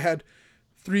had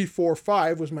 3, 4,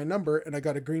 5 was my number and I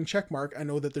got a green check mark, I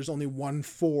know that there's only 1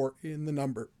 4 in the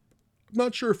number. I'm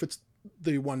not sure if it's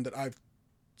the one that I've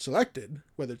selected,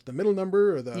 whether it's the middle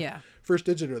number or the first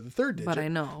digit or the third digit.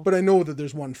 But I know that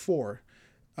there's 1 4.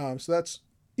 So that's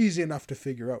easy enough to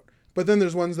figure out. But then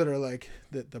there's ones that are like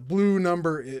the blue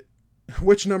number,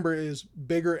 which number is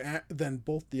bigger than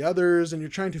both the others, and you're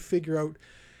trying to figure out.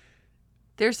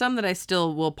 There's some that I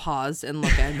still will pause and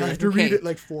look at. I have to read it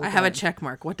like 4 times. I have a check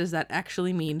mark. What does that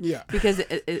actually mean? Yeah. Because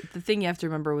the thing you have to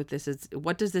remember with this is,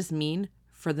 what does this mean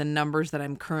for the numbers that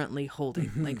I'm currently holding?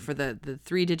 Mm-hmm. Like for the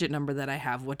 3-digit number that I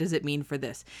have, what does it mean for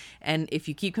this? And if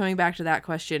you keep coming back to that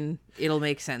question, it'll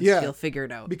make sense. Yeah. You'll figure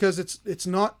it out. Because it's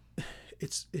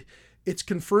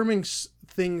confirming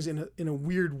things in a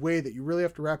weird way that you really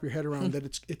have to wrap your head around.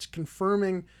 That it's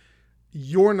confirming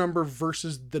your number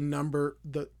versus the number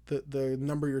the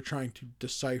number you're trying to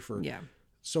decipher. Yeah.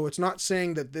 So it's not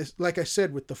saying that this, like I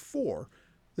said with the 4,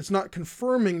 it's not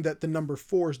confirming that the number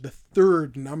 4 is the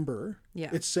third number. Yeah.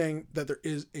 It's saying that there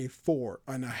is a 4,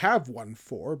 and I have 1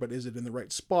 4, but is it in the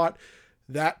right spot?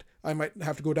 That I might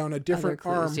have to go down a different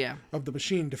arm of the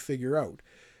machine to figure out.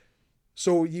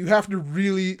 So you have to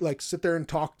really like sit there and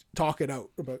talk it out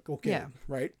about,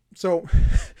 right? So,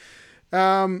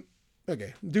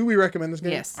 okay. Do we recommend this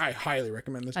game? Yes. I highly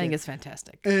recommend this game. I think it's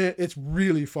fantastic. It's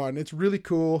really fun. It's really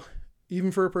cool.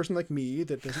 Even for a person like me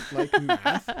that doesn't like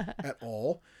math at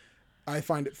all. I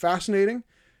find it fascinating.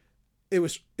 It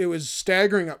was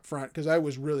staggering up front because I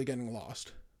was really getting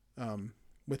lost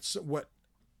with what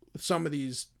some of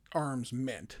these arms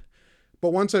meant.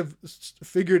 But once I've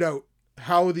figured out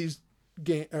how these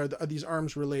these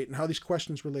arms relate and how these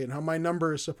questions relate and how my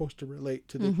number is supposed to relate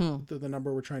to the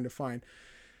number we're trying to find,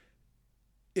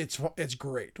 it's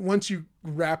great once you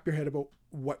wrap your head about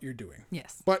what you're doing.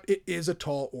 Yes. But it is a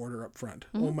tall order up front.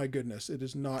 Mm-hmm. Oh my goodness. It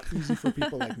is not easy for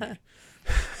people like me.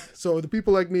 So the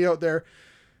people like me out there,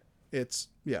 it's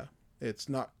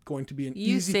not going to be an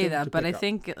easy thing to pick up. You say that, but I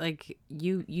think like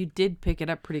you did pick it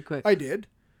up pretty quick. I did.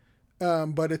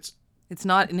 But it's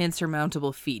not an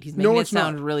insurmountable feat. He's making it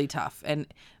sound really tough.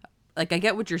 And like, I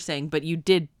get what you're saying, but you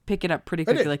did pick it up pretty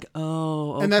quickly. Like,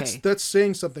 oh, okay. And that's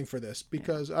saying something for this,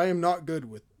 because I am not good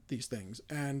with these things.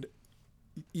 And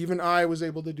even I was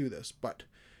able to do this, but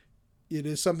it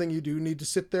is something you do need to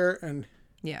sit there and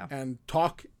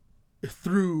talk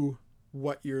through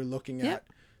what you're looking at,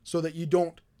 so that you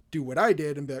don't do what I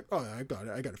did and be like, oh, I got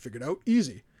it. I got it figured out.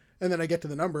 Easy. And then I get to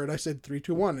the number and I said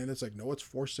 321, and it's like, no, it's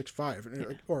 465, and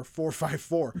like, or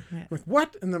 454. I'm like,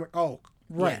 what? And then I'm like, oh,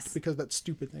 right, because that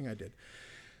stupid thing I did.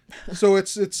 So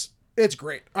it's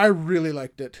great. I really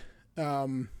liked it.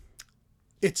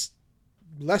 It's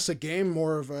less a game,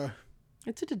 more of a.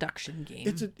 It's a deduction game.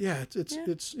 It's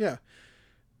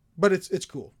but it's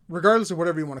cool. Regardless of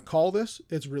whatever you want to call this,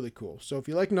 it's really cool. So if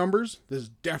you like numbers, this is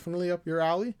definitely up your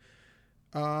alley.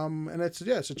 And it's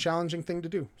a challenging thing to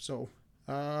do. So.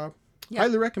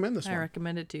 Highly recommend this one. I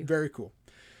recommend it too. Very cool.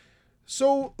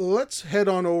 So let's head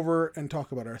on over and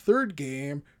talk about our third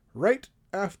game right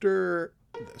after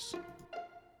this.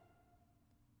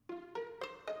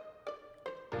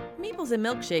 Meeples and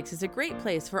Milkshakes is a great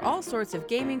place for all sorts of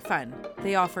gaming fun.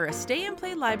 They offer a stay and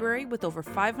play library with over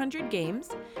 500 games,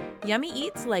 yummy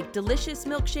eats like delicious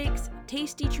milkshakes,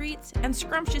 tasty treats, and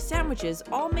scrumptious sandwiches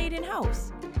all made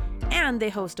in-house. And they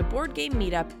host a board game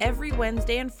meetup every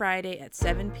Wednesday and Friday at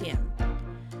 7 p.m.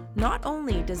 Not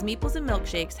only does Meeples and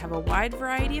Milkshakes have a wide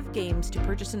variety of games to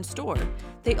purchase in store,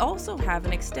 they also have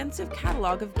an extensive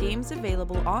catalog of games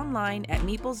available online at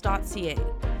meeples.ca.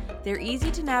 Their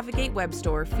easy-to-navigate web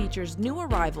store features new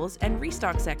arrivals and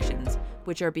restock sections,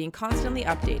 which are being constantly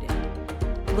updated.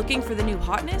 Looking for the new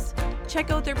hotness? Check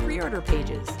out their pre-order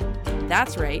pages.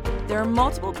 That's right, there are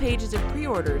multiple pages of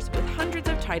pre-orders with hundreds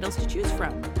of titles to choose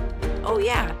from. Oh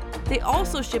yeah, they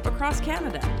also ship across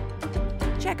Canada.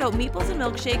 Check out Meeples and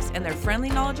Milkshakes and their friendly,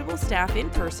 knowledgeable staff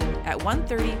in person at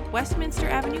 130 Westminster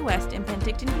Avenue West in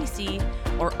Penticton, BC,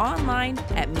 or online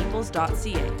at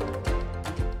meeples.ca.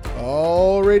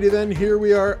 Alrighty then, here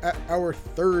we are at our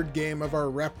third game of our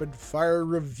rapid fire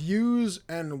reviews.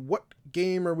 And what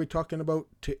game are we talking about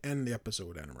to end the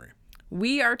episode, Anna Marie?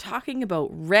 We are talking about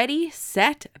Ready,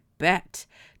 Set, Bet,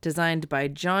 designed by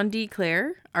John D.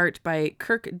 Clare, art by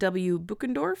Kirk W.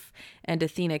 Buchendorf and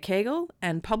Athena Kegel,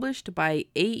 and published by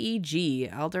AEG,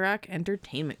 Alderac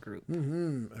Entertainment Group.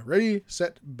 Ready,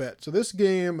 Set, Bet. So this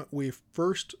game we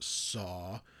first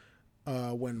saw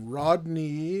when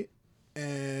Rodney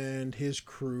and his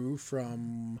crew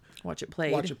from Watch It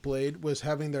Played was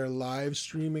having their live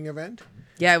streaming event.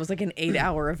 Yeah, it was like an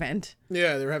 8-hour event.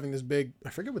 Yeah, they were having this big, I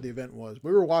forget what the event was.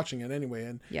 We were watching it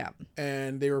anyway,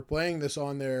 and they were playing this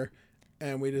on there,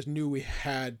 and we just knew we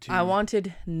had to. I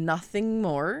wanted nothing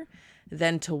more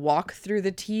than to walk through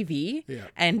the TV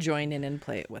and join in and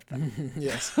play it with them.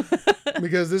 Yes.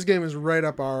 Because this game is right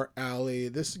up our alley.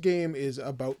 This game is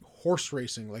about horse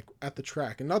racing, like at the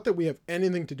track. And not that we have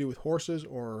anything to do with horses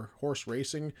or horse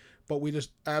racing, but we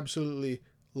just absolutely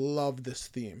love this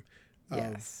theme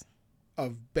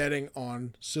of betting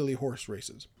on silly horse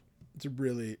races. It's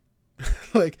really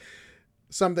like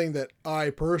something that I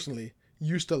personally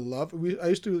used to love. I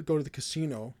used to go to the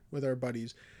casino with our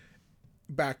buddies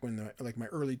back when like my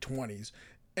early 20s,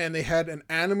 and they had an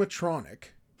animatronic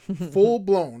full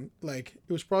blown, like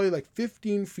it was probably like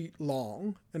 15 feet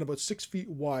long and about 6 feet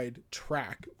wide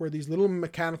track where these little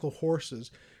mechanical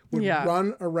horses would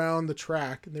run around the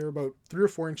track, and they were about 3 or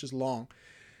 4 inches long,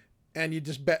 and you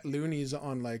just bet loonies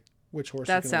on like which horse.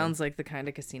 That sounds like the kind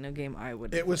of casino game I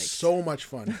would. It was so much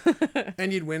fun.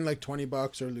 And you'd win like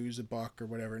 $20 or lose $1 or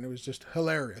whatever, and it was just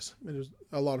hilarious. It was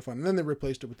a lot of fun. And then they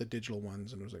replaced it with the digital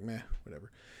ones, and it was like, meh, whatever.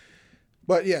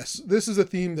 But yes, this is a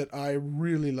theme that I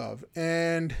really love.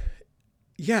 And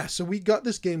yeah, so we got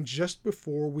this game just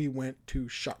before we went to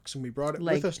Shucks, and we brought it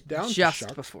with us down to Shucks.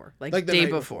 Just before. Like the day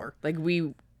before. Like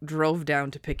we drove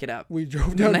down to pick it up. We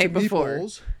drove down the night to before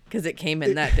Meeples. Because it came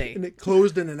in that day. And it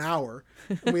closed in an hour.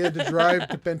 And we had to drive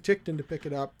to Penticton to pick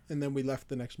it up, and then we left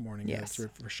the next morning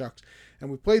for Shucks. And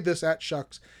we played this at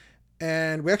Shucks.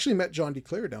 And we actually met John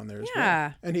DeClaire down there as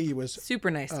well. And he was super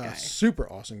nice guy.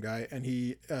 Super awesome guy. And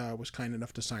he was kind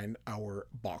enough to sign our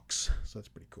box. So that's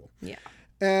pretty cool. Yeah.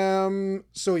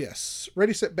 So yes,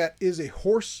 Ready, Set, Bet is a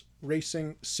horse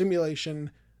racing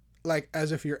simulation, like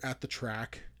as if you're at the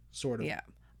track, sort of. Yeah.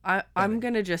 I'm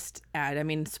going to just add, I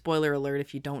mean, spoiler alert,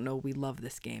 if you don't know, we love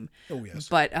this game. Oh, yes.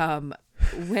 But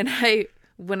when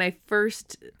I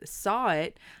first saw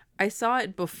it, I saw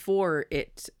it before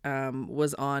it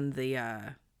was on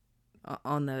the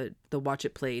Watch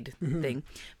It Played thing.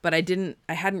 But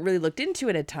I hadn't really looked into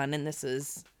it a ton, and this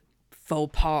is faux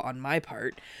pas on my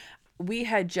part. We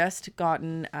had just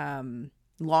gotten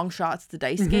Long Shots, the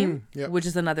dice game, which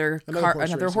is another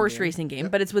horse racing game,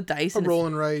 but it's with dice. A roll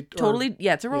and write. Totally,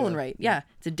 it's a roll and write. Yeah,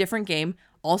 it's a different game,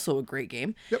 also a great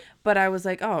game. Yep. But I was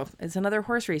like, oh, it's another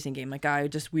horse racing game. Like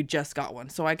we just got one,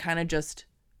 so I kind of just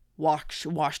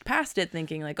washed past it,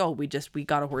 thinking like, oh, we just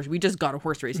got a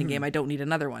horse racing game. I don't need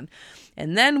another one.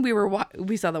 And then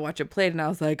we saw the Watch It Played, and I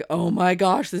was like, oh my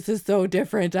gosh, this is so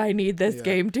different. I need this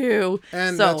game too.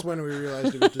 And that's when we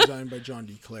realized it was designed by John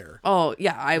DeClaire. Oh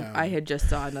yeah, I had just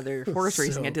saw another horse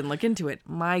racing. I didn't look into it.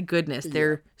 My goodness,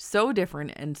 they're so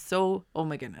different and so, oh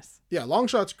my goodness. Yeah, Long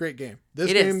Shot's a great game.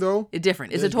 This game though, it's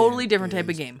different. It's a totally different type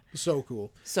of game. So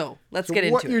cool. So let's get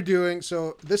into what you're doing.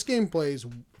 So this game plays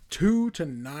 2 to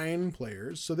 9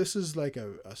 players. So this is like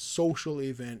a social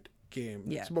event game.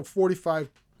 Yeah. It's about 45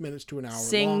 minutes to an hour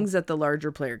Sings long. At the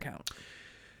larger player count.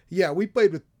 Yeah, we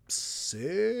played with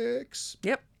 6.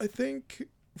 Yep. I think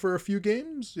for a few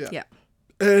games. Yeah. Yeah.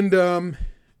 And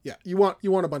you want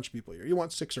a bunch of people here. You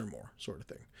want 6 or more, sort of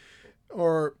thing.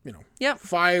 Or,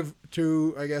 5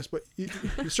 to, I guess, but you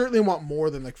certainly want more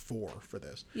than like 4 for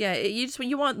this. Yeah,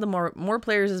 you want the more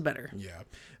players is better. Yeah.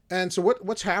 And so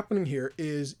what's happening here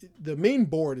is the main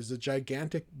board is a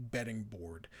gigantic betting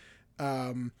board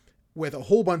with a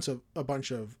whole bunch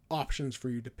of options for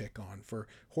you to pick on for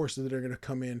horses that are going to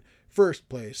come in first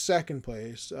place, second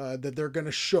place, that they're going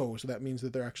to show. So that means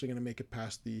that they're actually going to make it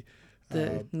past the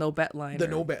no bet line.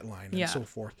 No bet line and so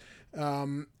forth.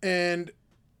 And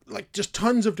like just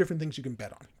tons of different things you can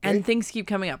bet on. Okay? And things keep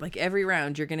coming up. Like every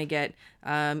round you're going to get,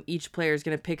 each player is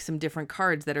going to pick some different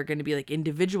cards that are going to be like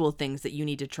individual things that you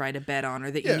need to try to bet on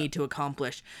or that you need to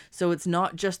accomplish. So it's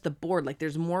not just the board. Like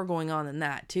there's more going on than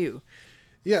that too.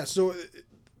 Yeah. So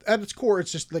at its core,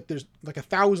 it's just like there's like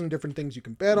 1,000 different things you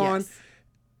can bet on.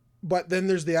 But then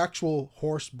there's the actual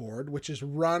horse board, which is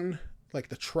run like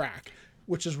the track,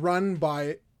 which is run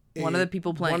by one of the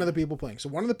people playing. So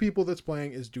one of the people that's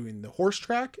playing is doing the horse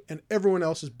track, and everyone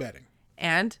else is betting.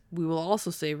 And we will also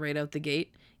say right out the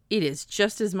gate, it is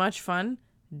just as much fun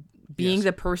being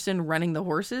the person running the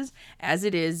horses as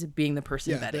it is being the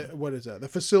person betting. What is that? The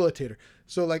facilitator.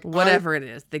 So like whatever it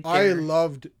is. I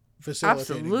loved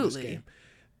facilitating this game.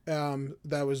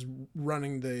 That was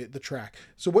running the track.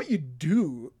 So what you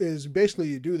do is basically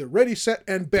you do the ready, set,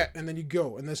 and bet, and then you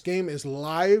go. And this game is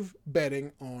live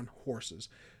betting on horses.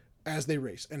 as they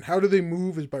race. And how do they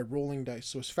move is by rolling dice.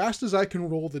 So as fast as I can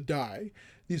roll the die,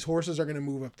 these horses are going to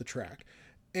move up the track.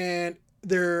 And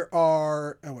there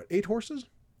are, 8 horses?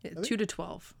 2 to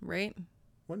 12, right?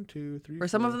 1, 2, 3, Or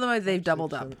some of them they've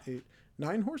doubled 6, 7, up. 8,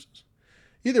 9 horses?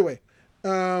 Either way.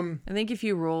 I think if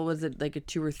you roll, was it like a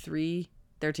 2 or 3,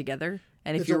 they're together?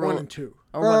 And if It's you a roll 1 and 2.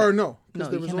 or No, because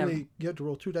No, there you was can only, have- you had to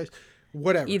roll 2 dice.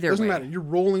 Whatever. Either Doesn't way. matter. You're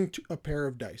rolling a pair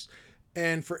of dice.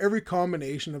 And for every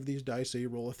combination of these dice, say you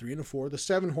roll a 3 and a 4, the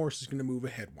 7 horse is going to move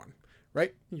ahead 1,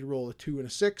 right? You roll a 2 and a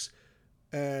 6,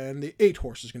 and the 8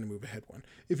 horse is going to move ahead 1.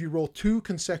 If you roll 2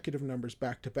 consecutive numbers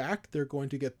back to back, they're going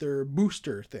to get their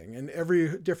booster thing. And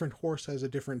every different horse has a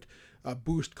different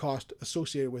boost cost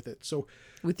associated with it. So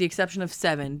with the exception of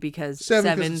 7, because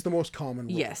 7 because it's the most common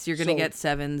roll. Yes, you're going to get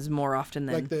 7s more often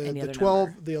than like any the other 12,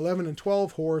 number. the 11 and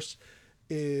 12 horse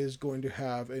is going to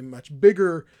have a much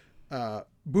bigger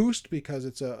boost because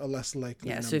it's a less likely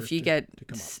Yeah, number so if you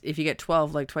get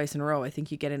 12 like twice in a row, I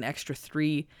think you get an extra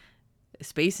 3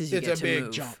 spaces you it's get a to big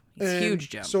move. jump. It's a And huge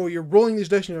jump. So you're rolling these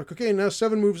dice and you're like, okay, now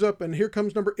 7 moves up and here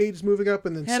comes number 8 is moving up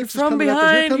and then And 6 is from coming up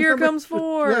behind, and here number- comes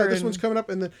 4. Yeah, this and- one's coming up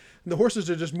and the horses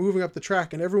are just moving up the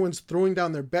track and everyone's throwing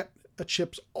down their bet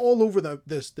chips all over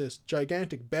this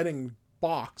gigantic betting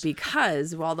box.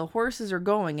 Because while the horses are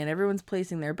going and everyone's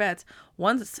placing their bets,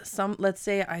 let's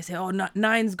say I say, oh,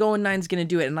 9's going, 9's going to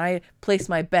do it. And I place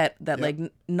my bet that like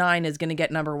 9 is going to get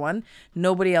number 1.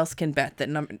 Nobody else can bet that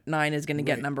 9 is going to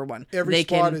get number 1. Every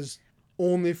spot is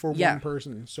only for one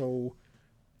person. So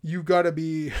you got to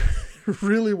be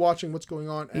really watching what's going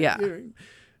on. And,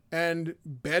 and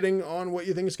betting on what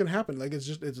you think is going to happen. Like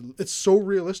it's so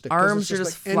realistic. Arms are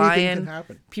just flying. Anything can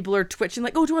happen. People are twitching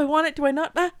like, oh, do I want it? Do I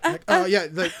not? Yeah,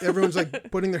 like everyone's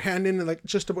like putting their hand in and like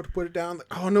just about to put it down.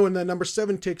 Like, oh no, and then number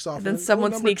 7 takes off. And then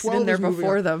someone sneaks it in there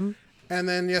before them. And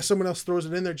then someone else throws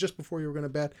it in there just before you were going to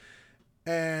bet.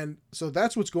 And so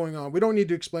that's what's going on. We don't need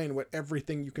to explain what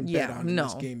everything you can bet on in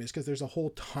this game is because there's a whole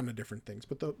ton of different things.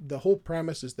 But the whole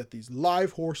premise is that these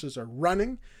live horses are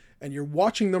running and you're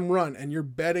watching them run and you're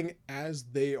betting as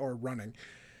they are running.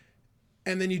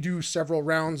 And then you do several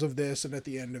rounds of this and at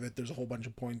the end of it, there's a whole bunch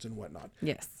of points and whatnot.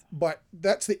 Yes. But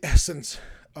that's the essence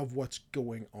of what's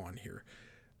going on here.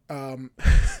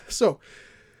 So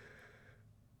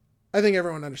I think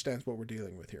everyone understands what we're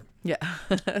dealing with here. Yeah.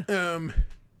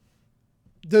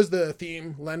 Does the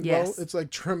theme lend well? Yes. It's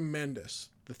like tremendous.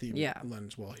 The theme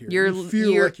lends well here. You're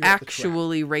like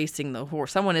actually racing the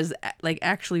horse. Someone is like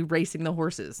actually racing the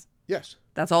horses. Yes.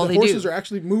 That's all they do. The horses are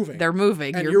actually moving. They're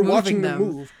moving. And you're watching them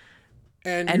move.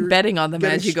 And betting on them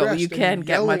as you go. You can't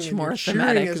get much more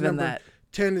thematic than that.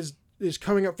 10 is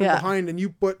coming up from behind and you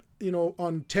put,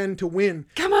 on 10 to win.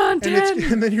 Come on,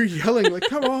 10! And then you're yelling like,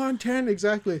 come on, 10,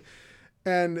 exactly.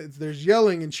 And there's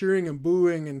yelling and cheering and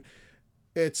booing and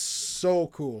it's so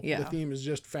cool. Yeah. The theme is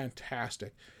just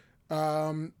fantastic.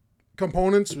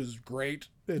 Components was great.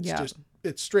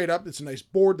 It's straight up. It's a nice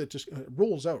board that just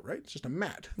rolls out, right? It's just a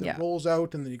mat that rolls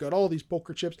out and then you got all these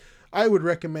poker chips. I would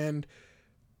recommend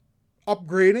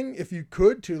upgrading if you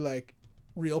could to like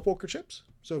real poker chips.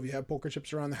 So if you have poker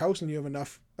chips around the house and you have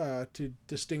enough to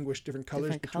distinguish different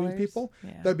colors between people,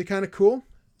 that'd be kind of cool.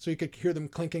 So you could hear them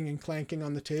clinking and clanking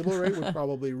on the table, right? Would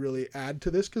probably really add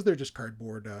to this because they're just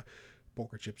cardboard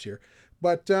poker chips here.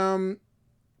 But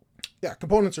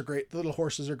components are great. The little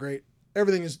horses are great.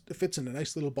 Everything fits in a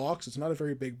nice little box. It's not a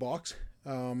very big box.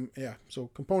 So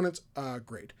components,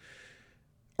 great.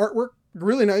 Artwork,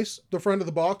 really nice. The front of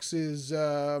the box is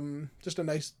just a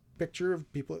nice picture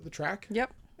of people at the track.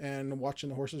 Yep. And watching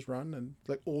the horses run and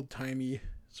like old-timey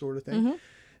sort of thing.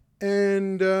 Mm-hmm.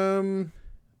 And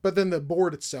but then the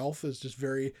board itself is just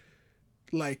very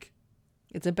like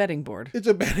it's a betting board. It's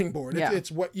a betting board. Yeah. It's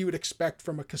what you would expect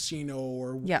from a casino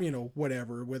or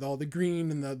whatever, with all the green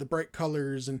and the bright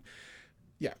colors and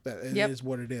that is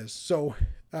what it is. So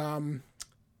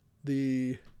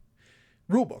the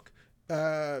rule book,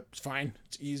 it's fine.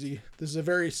 It's easy. This is a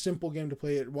very simple game to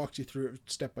play. It walks you through it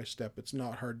step by step. It's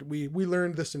not hard. We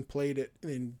learned this and played it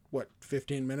in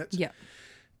 15 minutes. Yeah.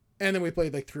 And then we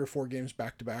played like 3 or 4 games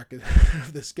back to back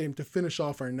of this game to finish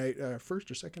off our night, first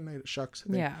or second night at Shucks.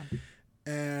 I think. Yeah.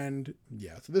 And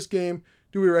so this game,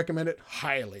 do we recommend it?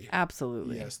 Highly.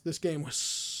 Absolutely. Yes. This game was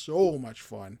so much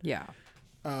fun. Yeah.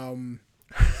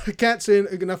 I can't say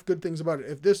enough good things about it.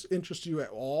 If this interests you at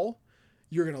all,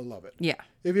 you're going to love it. Yeah.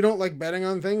 If you don't like betting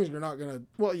on things, you're not going to,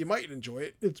 well, you might enjoy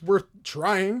it. It's worth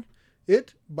trying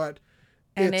it, but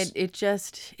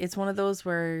it's one of those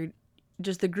where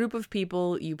just the group of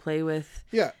people you play with.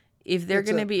 Yeah. If they're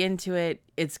going to be into it,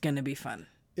 it's going to be fun.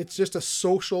 It's just a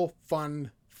social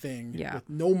fun thing. Yeah. With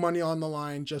no money on the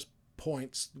line, just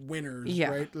points, winners,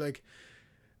 right? Like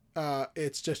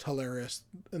It's just hilarious.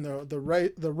 And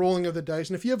the rolling of the dice.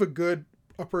 And if you have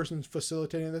a person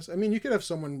facilitating this, I mean, you could have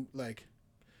someone like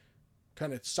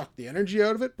kind of suck the energy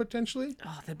out of it potentially.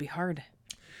 Oh, that'd be hard.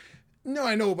 No,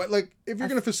 I know, but like if you're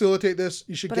going to facilitate this,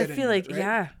 you should but get I feel like, it, right?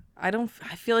 yeah. I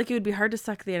feel like it would be hard to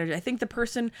suck the energy. I think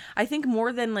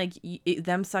more than like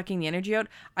them sucking the energy out,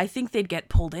 I think they'd get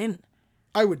pulled in.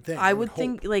 I would think. I would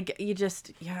think like you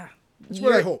just, yeah. That's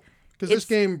what I hope. Because this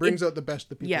game brings out the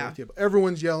best of people at the table.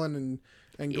 Everyone's yelling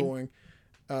and going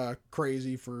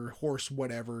crazy for horse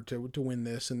whatever to win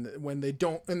this. And when they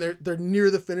don't, and they're near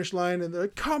the finish line and they're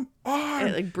like, come on.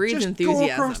 It like breeds just enthusiasm.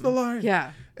 Go across the line.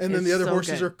 Yeah. And then the other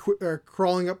horses are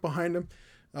crawling up behind them.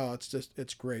 Oh,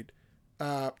 it's great.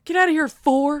 Get out of here,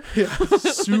 4. Yeah,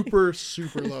 super,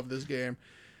 super love this game.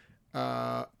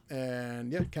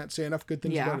 And yeah, can't say enough good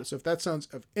things about it. So if that sounds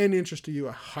of any interest to you,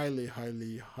 I highly,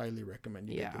 highly, highly recommend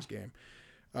you get this game.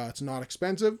 It's not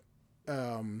expensive.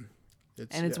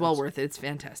 It's well worth it. It's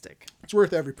fantastic. It's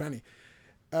worth every penny.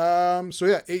 So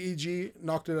yeah, AEG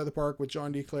knocked it out of the park with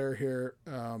John D. Clare here.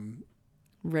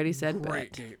 Ready, set,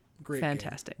 great bet. Game. Great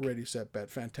fantastic game. Ready, set, bet.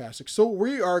 Fantastic. So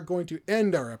we are going to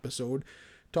end our episode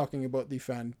talking about the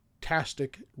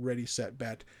fantastic Ready, Set,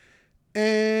 Bet.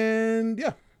 And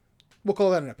yeah, we'll call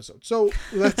that an episode. So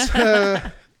let's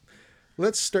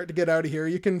start to get out of here.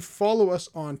 You can follow us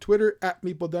on Twitter at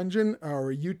Meeple Dungeon,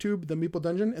 or YouTube, The Meeple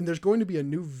Dungeon. And there's going to be a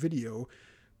new video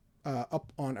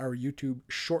up on our YouTube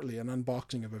shortly, an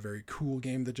unboxing of a very cool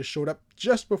game that just showed up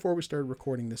just before we started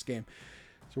recording this game.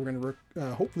 So we're going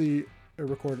to hopefully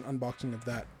record an unboxing of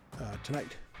that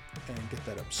tonight and get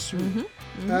that up soon.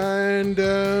 And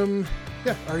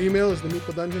yeah, our email is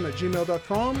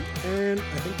themeepledungeon@gmail.com, and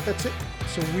I think that's it.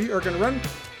 So we are going to run,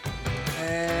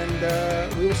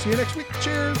 and we will see you next week.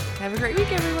 Cheers. Have a great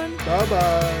week, everyone.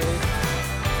 Bye-bye.